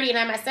at 30 and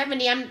I'm at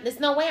 70, there's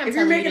no way I'm if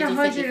you're telling you making to do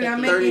 100 and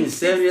I'm 30 making and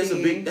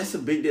 70, that's a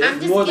big deal.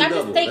 That's more than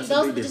double. Those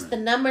are just the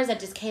numbers that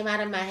just came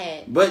out of my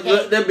head. But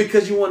that's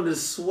because you wanted to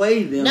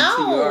sway them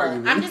to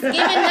I'm just giving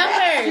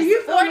numbers. Do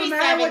you feel 40, no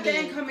matter 70. what the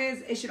income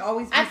is, it should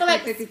always be I feel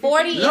like 50,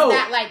 40 is No,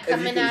 that like if you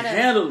coming can out of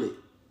handle it.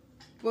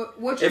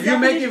 What's your If you're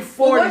making definition-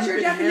 40, what's your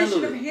you can definition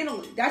handle of it.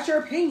 handling? That's your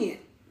opinion.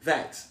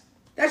 Facts.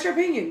 That's your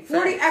opinion.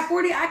 40 Facts. at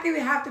 40, I could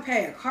have to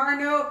pay a car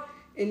note.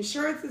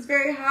 Insurance is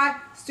very high.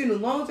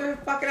 Student loans are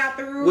fucking out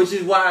the roof. Which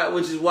is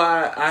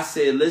why I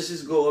said let's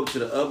just go up to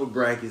the upper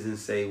brackets and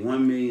say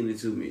 1 million and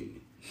 2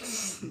 million.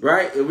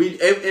 Right? And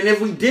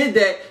if we did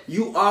that,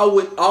 you all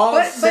would say,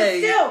 but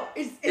still,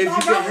 it's if all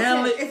you can relative.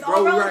 handle it, It's bro,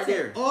 all we relative. right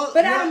there.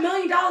 But at $1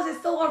 million, it's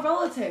still all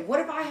relative. What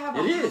if I have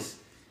It is.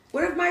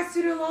 What if my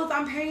student loans,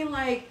 I'm paying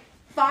like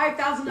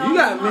 $5,000 You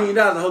got $1 million.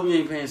 a I hope you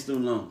ain't paying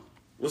student loan.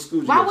 What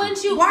school? Why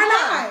wouldn't you? Why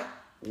not?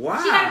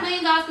 Why? She got $1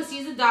 million because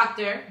she's a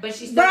doctor, but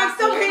she's But I'm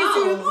still paying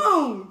student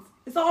loans.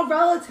 It's all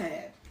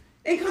relative.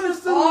 Income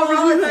is all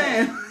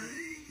relative.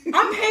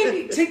 I'm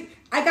paying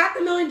I got the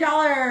 $1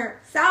 million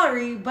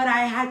salary, but I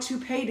had to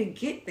pay to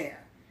get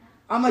there.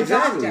 I'm a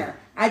doctor.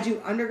 I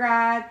do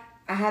undergrad.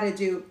 I had to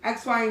do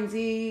X, Y, and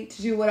Z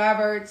to do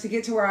whatever to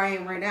get to where I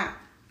am right now.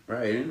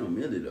 Right, it ain't no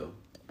million though.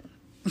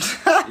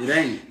 It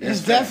ain't.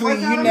 It's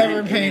definitely you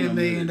never paying $1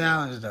 million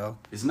though.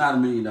 It's not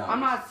 $1 million. I'm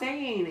not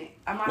saying it.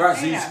 I'm not Right,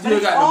 saying so you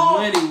that. still But it's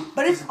got the money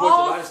But to it's support your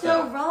all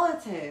lifestyle. still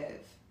relative.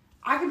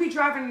 I could be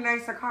driving a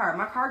nicer car.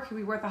 My car could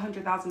be worth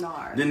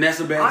 $100,000. Then that's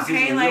a bad I'm decision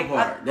paying on your like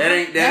part.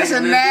 a- That's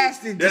a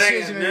nasty That decision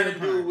ain't on got your nothing to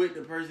do part. with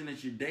the person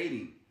that you're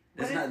dating.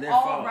 That's But not it's their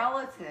all fault.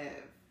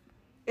 relative.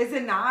 Is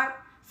it not?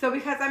 So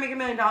because I make $1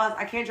 million,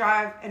 I can't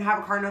drive and have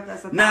a car note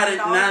that's $1,000.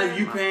 Not if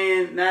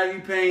you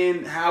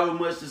paying however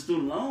much the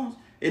student loans,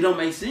 it don't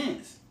make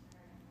sense.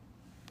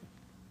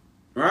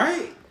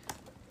 Right?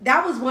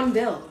 That was one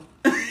bill.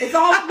 It's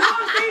all no,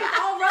 I'm saying it's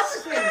all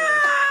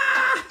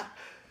relative.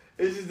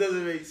 It just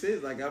doesn't make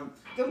sense. Like I'm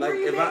The more like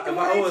you if make, I the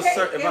more they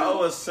take. if I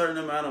owe a certain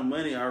amount of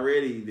money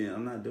already, then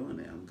I'm not doing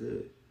that. I'm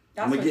good.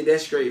 That's I'm gonna what- get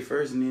that straight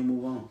first and then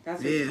move on.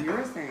 That's what Yeah.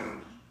 you're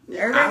saying. I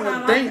Everybody's would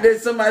not think like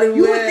that somebody who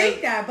You would has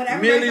think that, but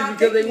everybody's millions not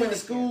because they thinking went to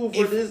like school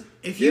for this.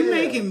 If you're Yeah.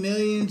 making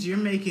millions, you're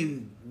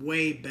making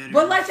way better.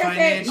 But let's just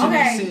say, financial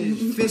okay,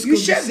 decisions, fiscal you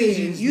should be.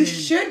 decisions You than-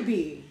 should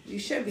be. You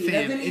should be.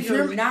 Fam, Doesn't mean if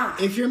you're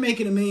not. if you're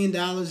making $1 million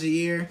a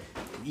year,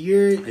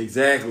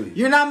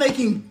 you're not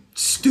making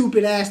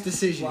stupid ass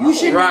decisions. You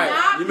should Right.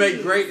 not You make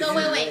be. great So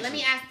decisions. wait, let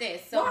me ask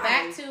this. So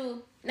Why?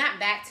 not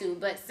back to,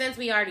 but since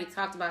we already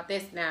talked about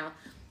this now,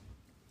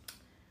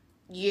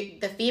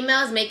 the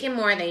female's making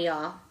more than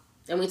y'all.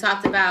 And we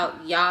talked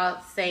about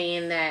y'all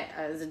saying that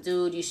as a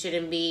dude, you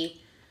shouldn't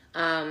be,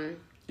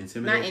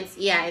 Intimidated.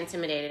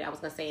 intimidated. I was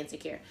going to say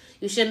insecure.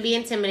 You shouldn't be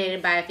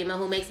intimidated by a female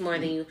who makes more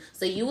than you.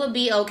 So you would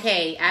be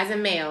okay as a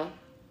male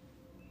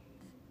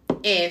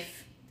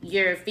if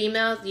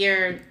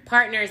your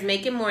partner is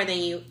making more than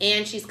you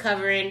and she's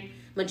covering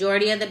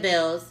majority of the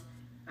bills.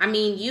 I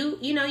mean, you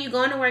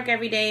going to work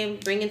every day and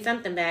bringing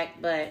something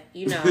back, but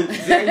You see how you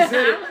said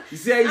it? You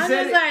see how you I'm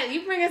said just it? like,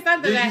 you bringing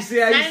something Did back. you see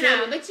how you said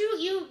it? But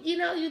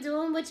you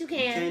doing what you can.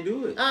 You can't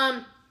do it.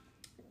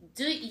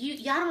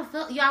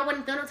 Y'all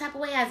wouldn't feel no type of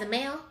way as a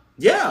male?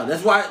 Yeah,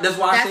 that's why I That's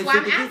say 50-50. why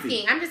I'm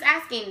asking. I'm just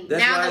asking.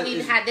 That's now why that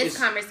we've had this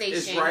conversation.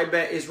 It's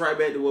right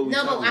back to what we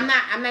No, but talking I'm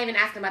about. not even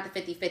asking about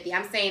the 50-50.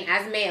 I'm saying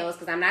as males,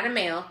 because I'm not a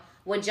male,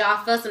 would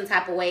y'all feel some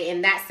type of way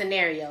in that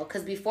scenario?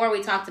 Because before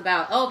we talked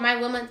about,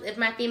 if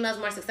my female's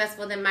more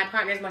successful than my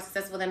partner's more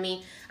successful than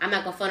me, I'm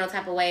not gonna feel no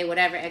type of way,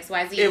 whatever,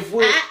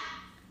 XYZ.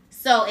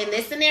 So in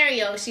this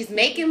scenario, she's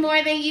making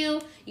more than you.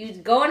 You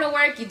going to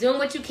work, you doing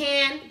what you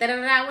can,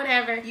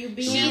 whatever. You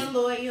being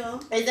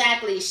loyal.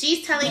 Exactly.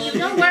 She's telling you,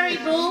 don't worry,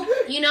 boo.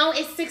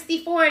 It's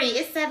 60-40.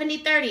 It's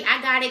 70-30.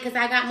 I got it because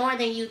I got more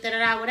than you,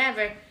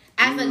 whatever.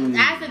 As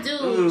a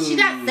dude, she's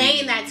not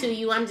saying that to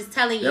you. I'm just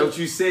telling you. That's what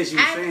you said she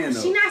was saying,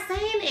 though. She's not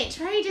saying it.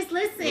 Trey, just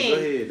listen. Well, go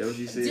ahead. That's what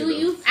you said,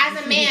 You,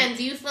 as a man,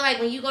 do you feel like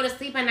when you go to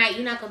sleep at night,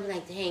 you're not going to be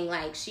like, dang,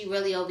 like, she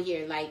really over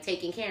here, like,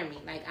 taking care of me.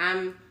 Like,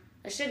 I'm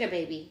a sugar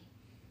baby.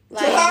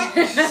 Like,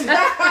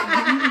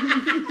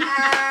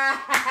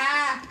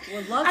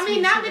 I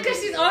mean, not because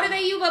she's older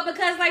than you, but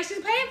because like she's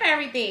paying for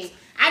everything.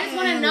 I just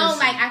want to know,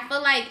 like, I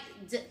feel like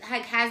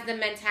has the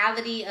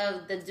mentality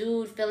of the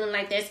dude feeling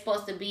like they're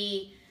supposed to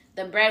be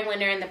the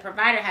breadwinner and the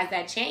provider, has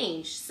that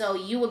changed? So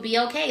you would be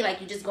okay,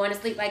 like you just going to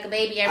sleep like a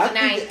baby every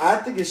night. I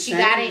think it's she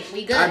changed. got it.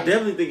 We good. I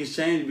definitely think it's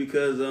changed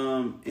because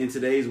in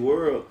today's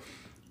world,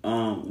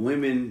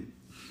 women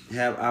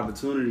have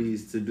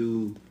opportunities to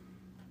do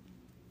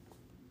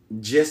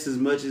just as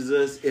much as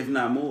us, if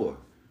not more.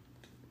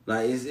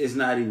 Like it's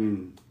not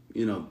even,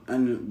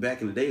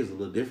 back in the day it was a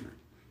little different.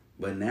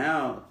 But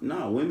now,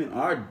 no, women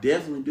are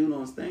definitely doing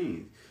those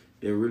things.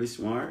 They're really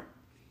smart.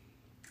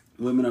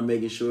 Women are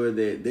making sure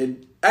that they're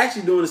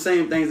actually doing the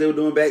same things they were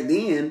doing back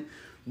then,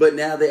 but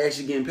now they're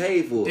actually getting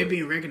paid for it. They're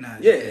being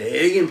recognized. Yeah,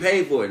 they're getting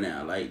paid for it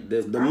now. Like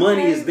the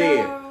money is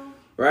there.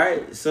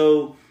 Right?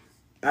 So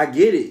I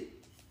get it.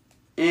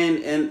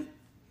 And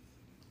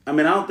I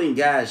mean, I don't think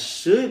guys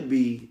should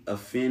be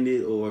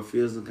offended or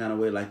feel some kind of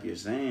way like you're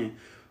saying,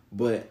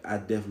 but I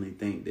definitely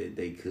think that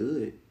they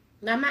could.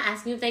 No, I'm not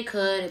asking you if they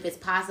could, if it's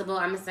possible.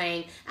 I'm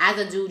saying, as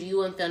a dude, you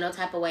wouldn't feel no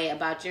type of way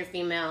about your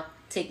female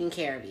taking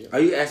care of you. Are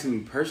you asking me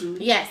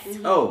personally? Yes.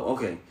 Oh,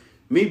 okay.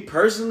 Me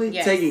personally,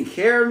 Yes. taking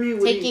care of me?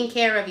 Taking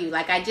care of you.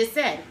 Like I just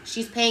said,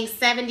 she's paying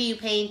 70, you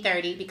paying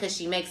 30 because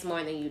she makes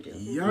more than you do.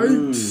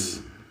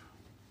 Yikes.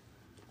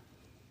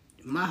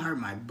 My heart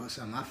might bust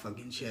on my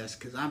fucking chest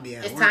because I'll be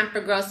at It's work. time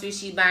for groceries.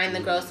 She buying the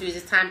groceries.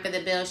 It's time for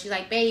the bill. She's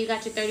like, babe, you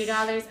got your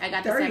 $30? I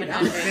got the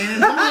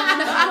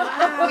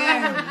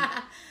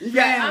 $700. You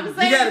got a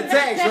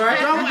text, right?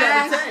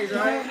 Don't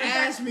Don't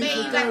ask me Babe, for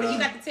you 30.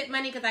 got the tip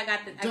money because I got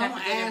the Don't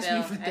dinner ask bill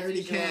me for as 30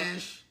 usual.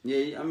 cash.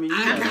 Yeah, I mean,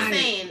 I'm got just it.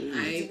 saying,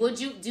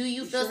 do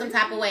you feel some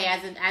type of way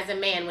as a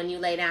man when you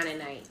lay down at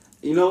night?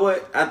 you know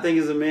what? I think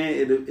as a man,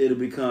 it'll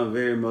become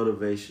very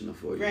motivational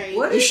for you. Right.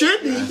 What It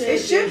should be. It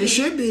should be. It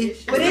should be.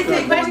 But is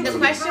it going The to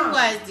question become?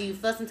 was, do you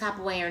feel some type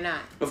of way or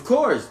not? Of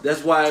course,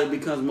 that's why it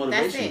becomes motivational.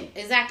 That's it.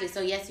 Exactly.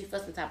 So yes, you feel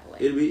some type of way.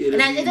 It'll be And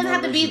it doesn't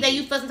have to be motivational. that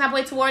you feel some type of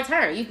way towards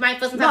her. You might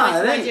feel some type Nah,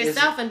 of it way ain't. towards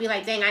yourself and be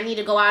like, dang, I need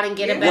to go out and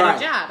get a Yeah. better Right.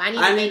 job. I need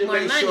to make more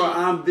money. sure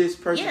I'm this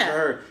person Yeah, for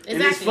her. exactly.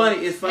 And it's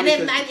funny. It's funny.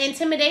 And then 'cause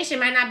intimidation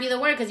might not be the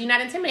word because you're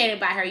not intimidated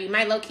by her. You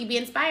might low key be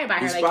inspired by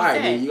her, Inspired, like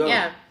you there said. you go.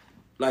 Yeah.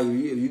 like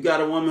if you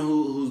got a woman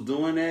who's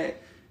doing that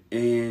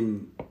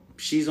and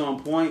she's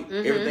on point,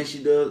 Mm-hmm. everything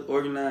she does,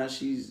 organized,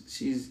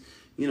 she's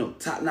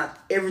top notch,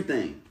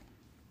 everything.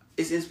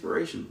 It's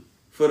inspirational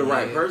for the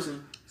right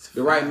person.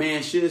 The right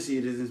man should see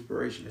it as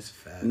inspiration. It's a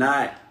fact.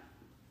 Not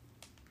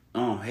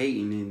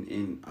hating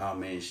and oh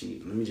man,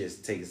 let me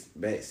just take a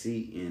back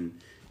seat and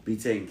be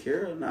taken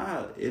care of.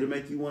 Nah, it'll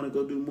make you want to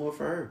go do more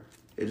for her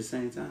at the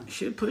same time. It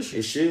should push you.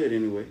 It should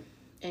anyway.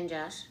 And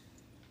Josh?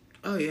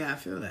 Oh yeah, I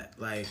feel that.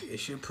 Like it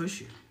should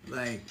push you.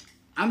 Like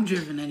I'm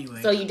driven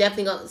anyway. So you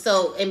definitely go.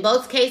 So in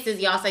both cases,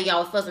 y'all say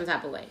y'all would feel some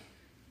type of way,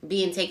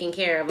 being taken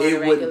care of on a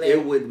regular.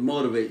 It would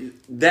motivate you.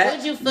 That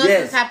Would you feel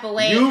yes, some type of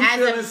way you as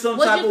feeling a? some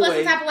Would type you of feel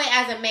way. some type of way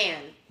as a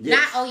man?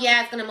 Yes. Not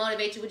it's gonna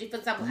motivate you. Would you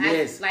feel some type of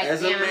Yes, like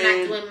as a damn, I'm man-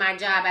 not doing my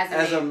job as a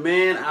As man. a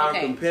man, our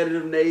Okay.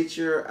 competitive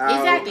nature,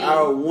 Exactly.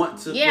 our want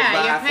to Yeah, provide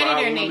your for our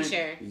predator woman,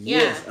 nature.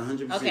 Yes, Yeah.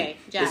 100%. Okay,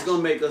 Josh. It's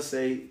gonna make us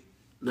say,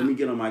 "Let me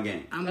get on my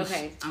game." I'm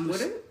Okay. I'm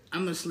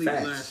gonna sleep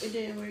Facts. less. It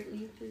didn't work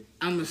neither.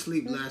 I'm gonna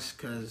sleep less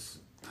because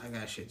I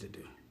got shit to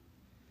do.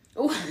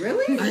 Ooh.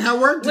 Really? I got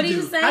work to What are do.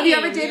 you saying? Have you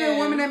ever dated Yeah. a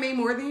woman that made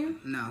more than you?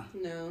 No.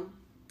 No.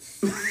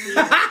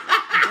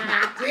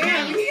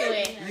 Damn, you used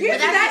to it. You But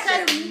did that that's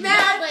shit because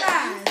mad but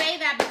fast. you say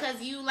that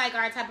because you like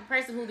are a type of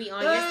person who be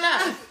on your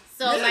stuff.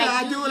 So Yeah, like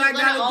I you, do what you're I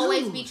gonna gotta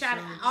always do, be trying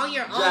to so. on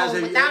your Josh, have own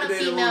you without a ever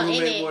dated a female woman who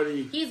in made more than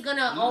you? it. He's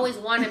gonna always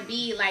want to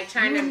be like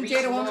trying You to didn't reach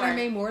date a woman that more.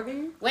 made more than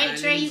you? Wait,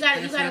 Trey, you got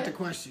That's you not got the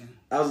question.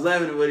 I was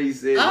laughing at what he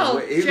said. Oh,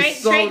 but he was Trey,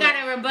 so Trey got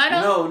a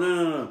rebuttal.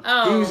 No.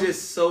 Oh. He was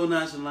just so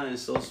nonchalant and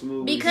so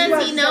smooth.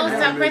 Because he knows the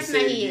Never person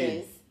that said he again.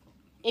 is.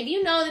 If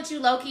you know that you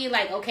low key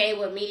like okay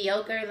with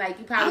mediocre, like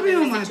you I probably be been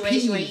on in a my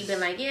situation where Ps. you've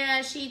been like,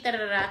 yeah, she da da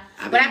da.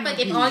 I But be I on feel like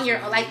my if on Ps, your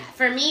man. like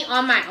for me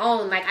on my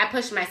own, like I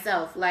push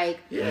myself. Like,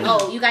 Yeah.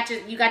 oh, you got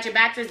your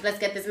bachelor's, let's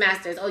get this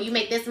master's. Oh, you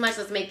make this much,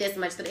 let's make this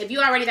much. So if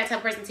you're already that type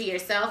of person to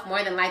yourself,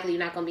 more than likely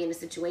you're not gonna be in a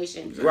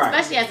situation, Right.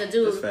 especially as a That's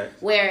dude,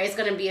 facts. where it's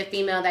gonna be a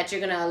female that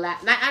you're gonna allow.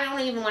 I don't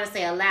even want to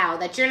say allow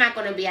that you're not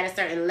gonna be at a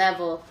certain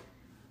level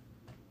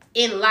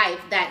in life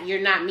that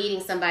you're not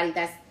meeting somebody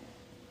that's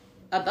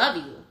above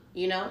you.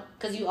 You know,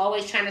 because you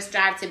always trying to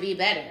strive to be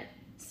better.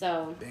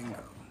 So, Bingo.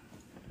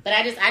 but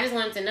I just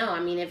wanted to know. I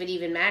mean, if it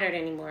even mattered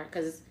anymore,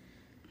 because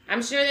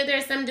I'm sure that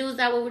there's some dudes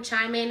that will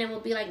chime in and will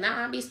be like,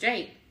 "Nah, I'll be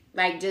straight."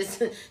 Like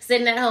just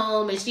sitting at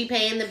home and she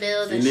paying the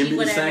bills and, And then she be the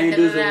whatever. same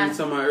dudes that we were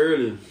talking about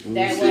earlier. When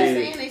That we was- said-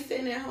 Saying they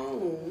sitting at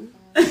home.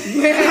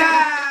 See,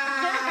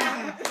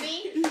 I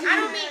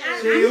don't mean.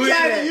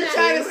 You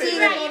trying to see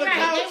them on the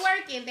couch?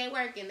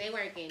 They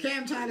working.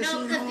 Cam trying to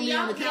No, see because homie y'all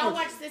on the y'all couch.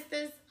 watch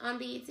Sisters on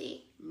BET.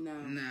 No.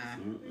 Nah.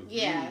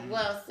 Yeah,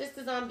 well,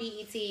 Sisters on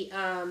BET.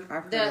 I've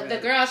heard of The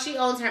it. girl, she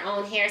owns her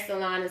own hair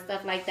salon and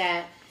stuff like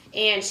that,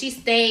 and she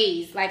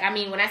stays. Like, I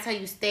mean, when I tell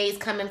you stays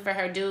coming for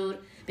her dude,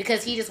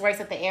 because he just works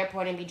at the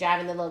airport and be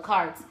driving the little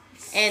carts,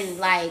 and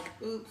like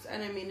Oops, I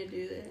didn't mean to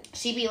do that.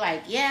 she be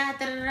like, yeah,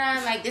 da da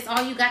da, like this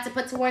all you got to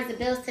put towards the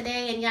bills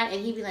today,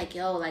 and he be like,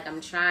 yo, like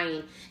I'm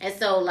trying, and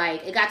so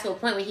like it got to a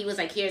point where he was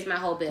like, here's my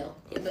whole bill,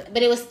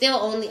 but it was still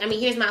only, I mean,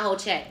 here's my whole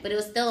check, but it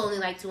was still only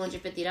like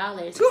 $250.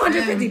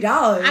 $250.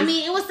 I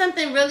mean, it was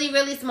something really,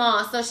 really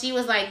small. So she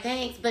was like,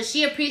 thanks. But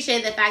she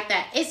appreciated the fact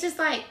that it's just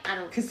like, I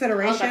don't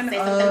Consideration I was about to say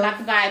something of- about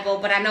the Bible,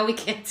 but I know we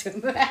can't do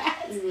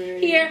that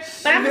here.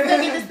 But I'm going to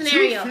still give the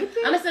scenario. I'm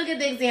going to still give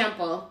the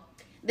example.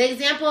 The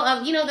example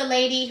of, you know, the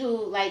lady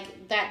who,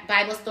 like, that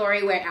Bible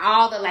story where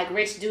all the, like,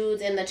 rich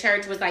dudes in the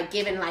church was, like,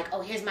 giving, like,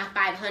 oh, here's my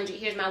 500,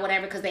 here's my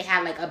whatever, because they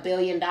had, like, $1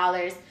 billion.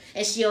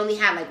 And she only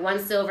had, like, one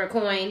silver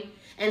coin.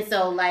 And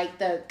so, like,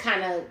 the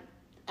kind of,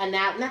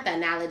 not the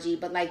analogy,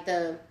 but, like,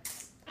 the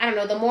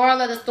moral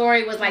of the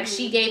story was, like,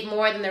 she gave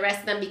more than the rest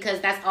of them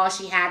because that's all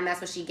she had and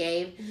that's what she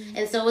gave.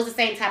 And so it was the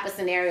same type of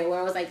scenario where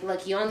it was like,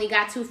 look, he only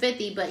got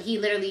 $250, but he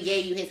literally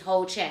gave you his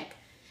whole check.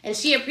 And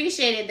she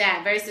appreciated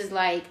that versus,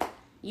 like,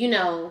 you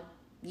know,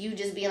 you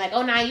just being like,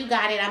 oh, nah, you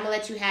got it. I'm going to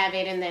let you have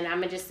it. And then I'm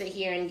going to just sit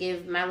here and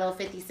give my little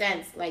 50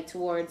 cents, like,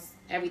 towards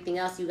everything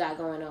else you got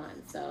going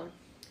on. So,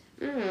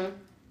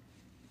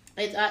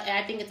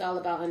 I think it's all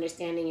about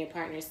understanding your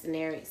partner's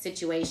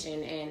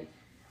situation. And,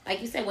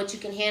 like you said, what you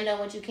can handle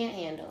and what you can't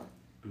handle.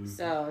 Mm-hmm.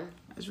 So.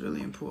 That's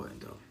really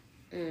important, though.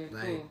 Mm-hmm.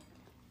 Like,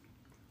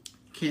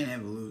 can't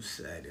ever lose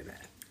sight of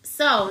that.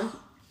 So,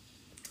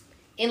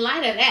 in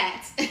light of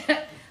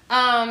that,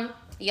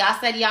 y'all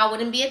said y'all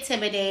wouldn't be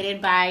intimidated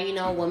by, you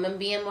know, women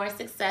being more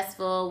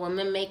successful,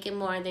 women making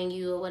more than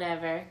you or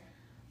whatever.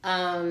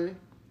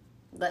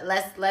 But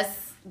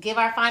let's give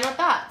our final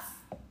thoughts.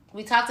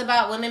 We talked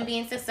about women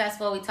being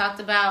successful. We talked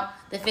about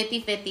the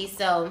 50-50.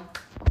 So,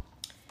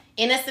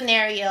 in a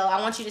scenario,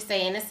 I want you to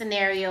say in a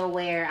scenario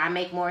where I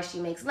make more, she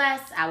makes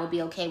less, I would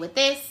be okay with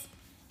this.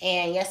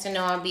 And yes or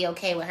no, I'll be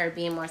okay with her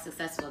being more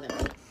successful than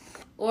me.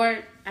 Or,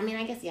 I mean,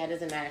 I guess, yeah, it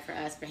doesn't matter for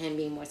us, for him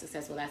being more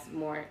successful. That's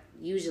more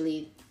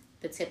usually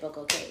the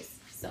typical case.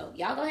 So,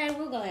 y'all go ahead,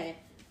 we'll go ahead.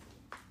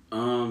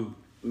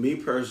 Me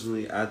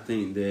personally, I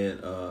think that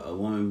a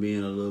woman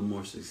being a little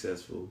more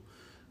successful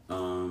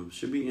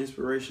should be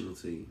inspirational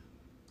to you.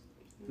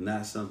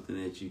 Not something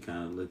that you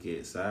kind of look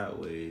at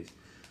sideways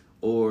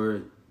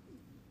or,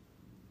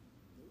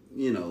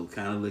 you know,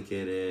 kind of look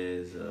at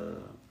it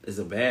as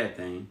a bad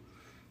thing.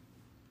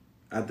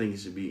 I think it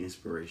should be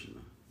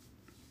inspirational.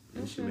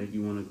 It should make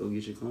you want to go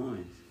get your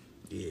coins.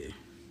 Yeah.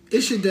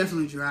 It should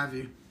definitely drive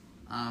you.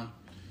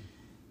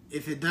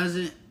 If it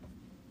doesn't,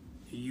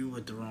 you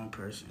with the wrong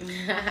person.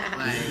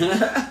 Like,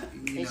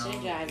 you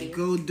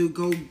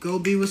know, go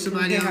be with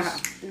somebody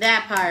else.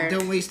 That part.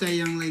 Don't waste that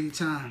young lady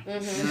time.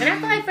 Mm-hmm. And I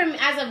feel like for me,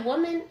 as a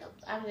woman,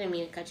 I didn't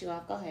mean to cut you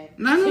off. Go ahead.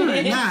 Nah. I was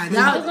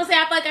gonna say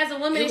I feel like as a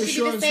woman, it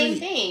should be the same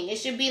sweet thing. It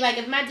should be like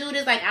if my dude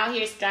is like out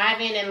here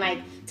striving and like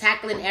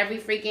tackling every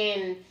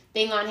freaking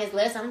thing on his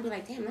list, I'm gonna be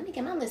like, damn, let me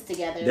get my list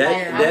together.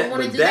 I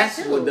want to do that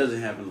too. That's what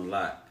doesn't happen a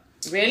lot.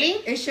 Really?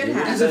 It should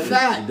happen. That's a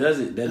fact. It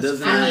doesn't. That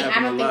doesn't I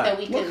happen a lot. don't think that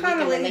we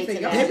can relate to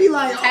that. They be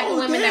like, the type of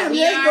women damn,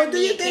 that go do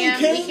your thing,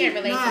 Kim. We can't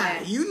relate to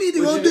that. You need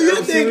to go do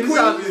your thing, Queen.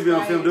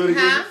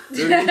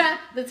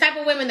 The type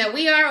of women that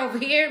we are over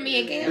here,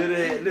 me and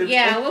Kim.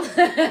 Yeah,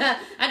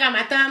 I got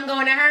my thumb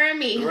going to her and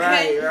me.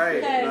 Right.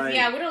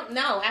 Yeah, we don't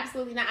know.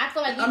 Absolutely not. I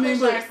feel like we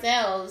push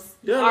ourselves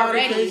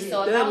already.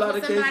 So if I was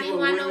with somebody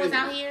who I know is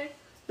out here,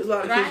 there's a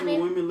lot of cases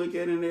where women look at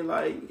it and they're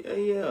like,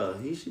 hey, yeah,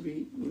 he should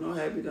be, you know,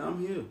 happy that I'm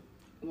here.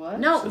 What?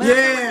 No, but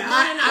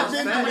I've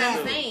been through what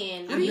I'm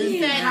saying. You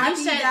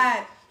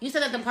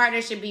said that the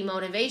partner should be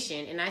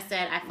motivation, and I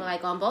said I feel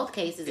like on both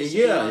cases it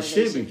should be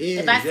motivation. It should be.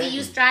 If I see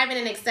you striving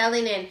and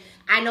excelling, and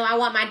I know I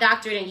want my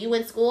doctorate, and you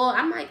in school,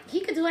 I'm like,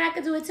 he could do it, I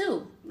could do it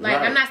too. Like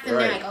I'm not sitting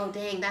there like, oh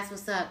dang, that's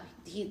what's up.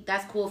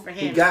 That's cool for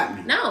him. He got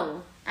me.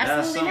 No,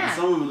 absolutely not.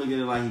 Some women look at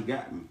it like he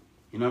got me.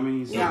 You know what I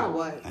mean? So, yeah,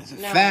 what? That's a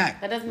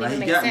fact. That doesn't even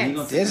make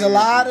sense. There's a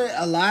lot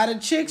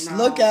of chicks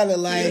look at it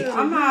like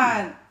I'm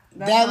not.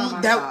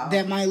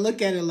 That might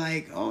look at it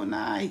like, oh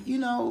nah, you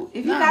know,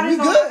 if we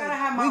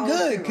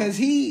good because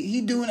he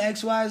doing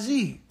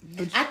XYZ.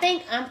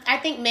 I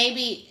think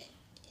maybe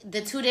the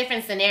two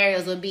different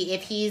scenarios would be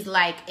if he's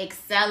like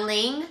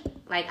excelling,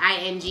 like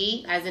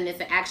ing, as in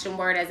it's an action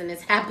word, as in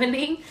it's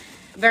happening,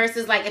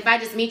 versus like if I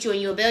just meet you and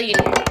you're a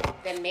billionaire,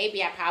 then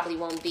maybe I probably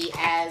won't be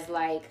as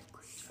like,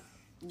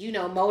 you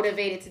know,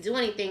 motivated to do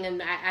anything,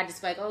 and I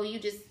just feel like, oh, you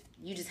just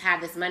have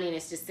this money and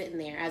it's just sitting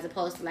there, as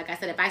opposed to, like I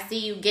said, if I see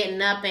you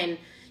getting up and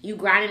you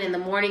grinding in the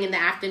morning, in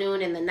the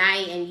afternoon, in the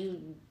night, and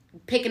you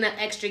picking up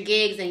extra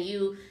gigs and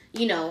you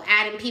know,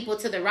 adding people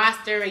to the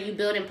roster and you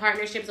building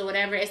partnerships or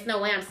whatever, it's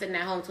no way I'm sitting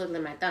at home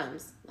twiddling my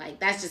thumbs. Like,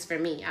 that's just for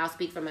me. I'll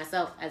speak for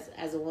myself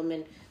as a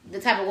woman, the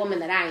type of woman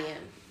that I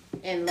am.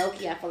 And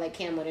low-key, I feel like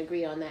Cam would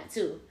agree on that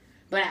too.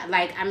 But,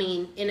 like, I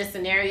mean, in a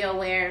scenario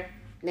where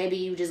maybe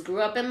you just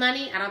grew up in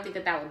money, I don't think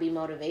that would be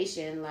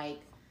motivation. Like,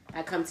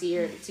 I come to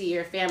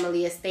your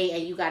family estate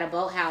and you got a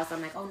boathouse.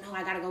 I'm like, oh no,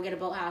 I gotta go get a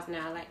boathouse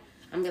now. Like,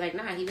 I'm gonna be like,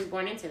 nah, he was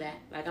born into that.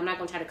 Like, I'm not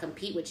gonna try to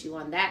compete with you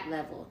on that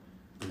level.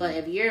 But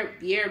if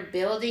you're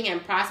building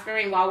and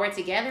prospering while we're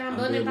together, I'm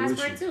building and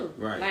prospering too.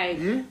 Right. Like,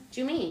 what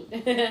you mean?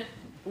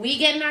 We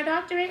getting our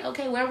doctorate?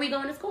 Okay, where are we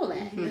going to school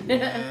at?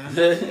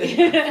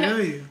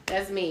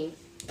 That's me.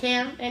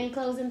 Cam, any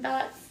closing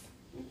thoughts?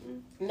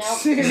 No.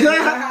 She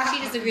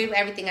disagreed with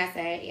everything I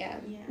said. Yeah.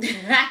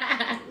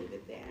 Leave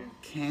it there.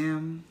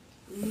 Cam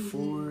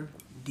for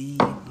the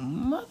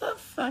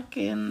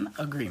motherfucking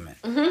agreement.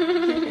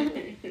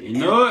 You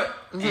know it.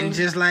 And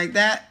just like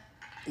that,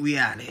 we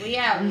out here. We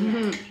out.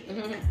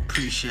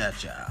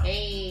 Appreciate y'all.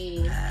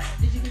 Hey.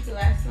 Did you get the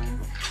last one?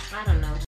 I don't know.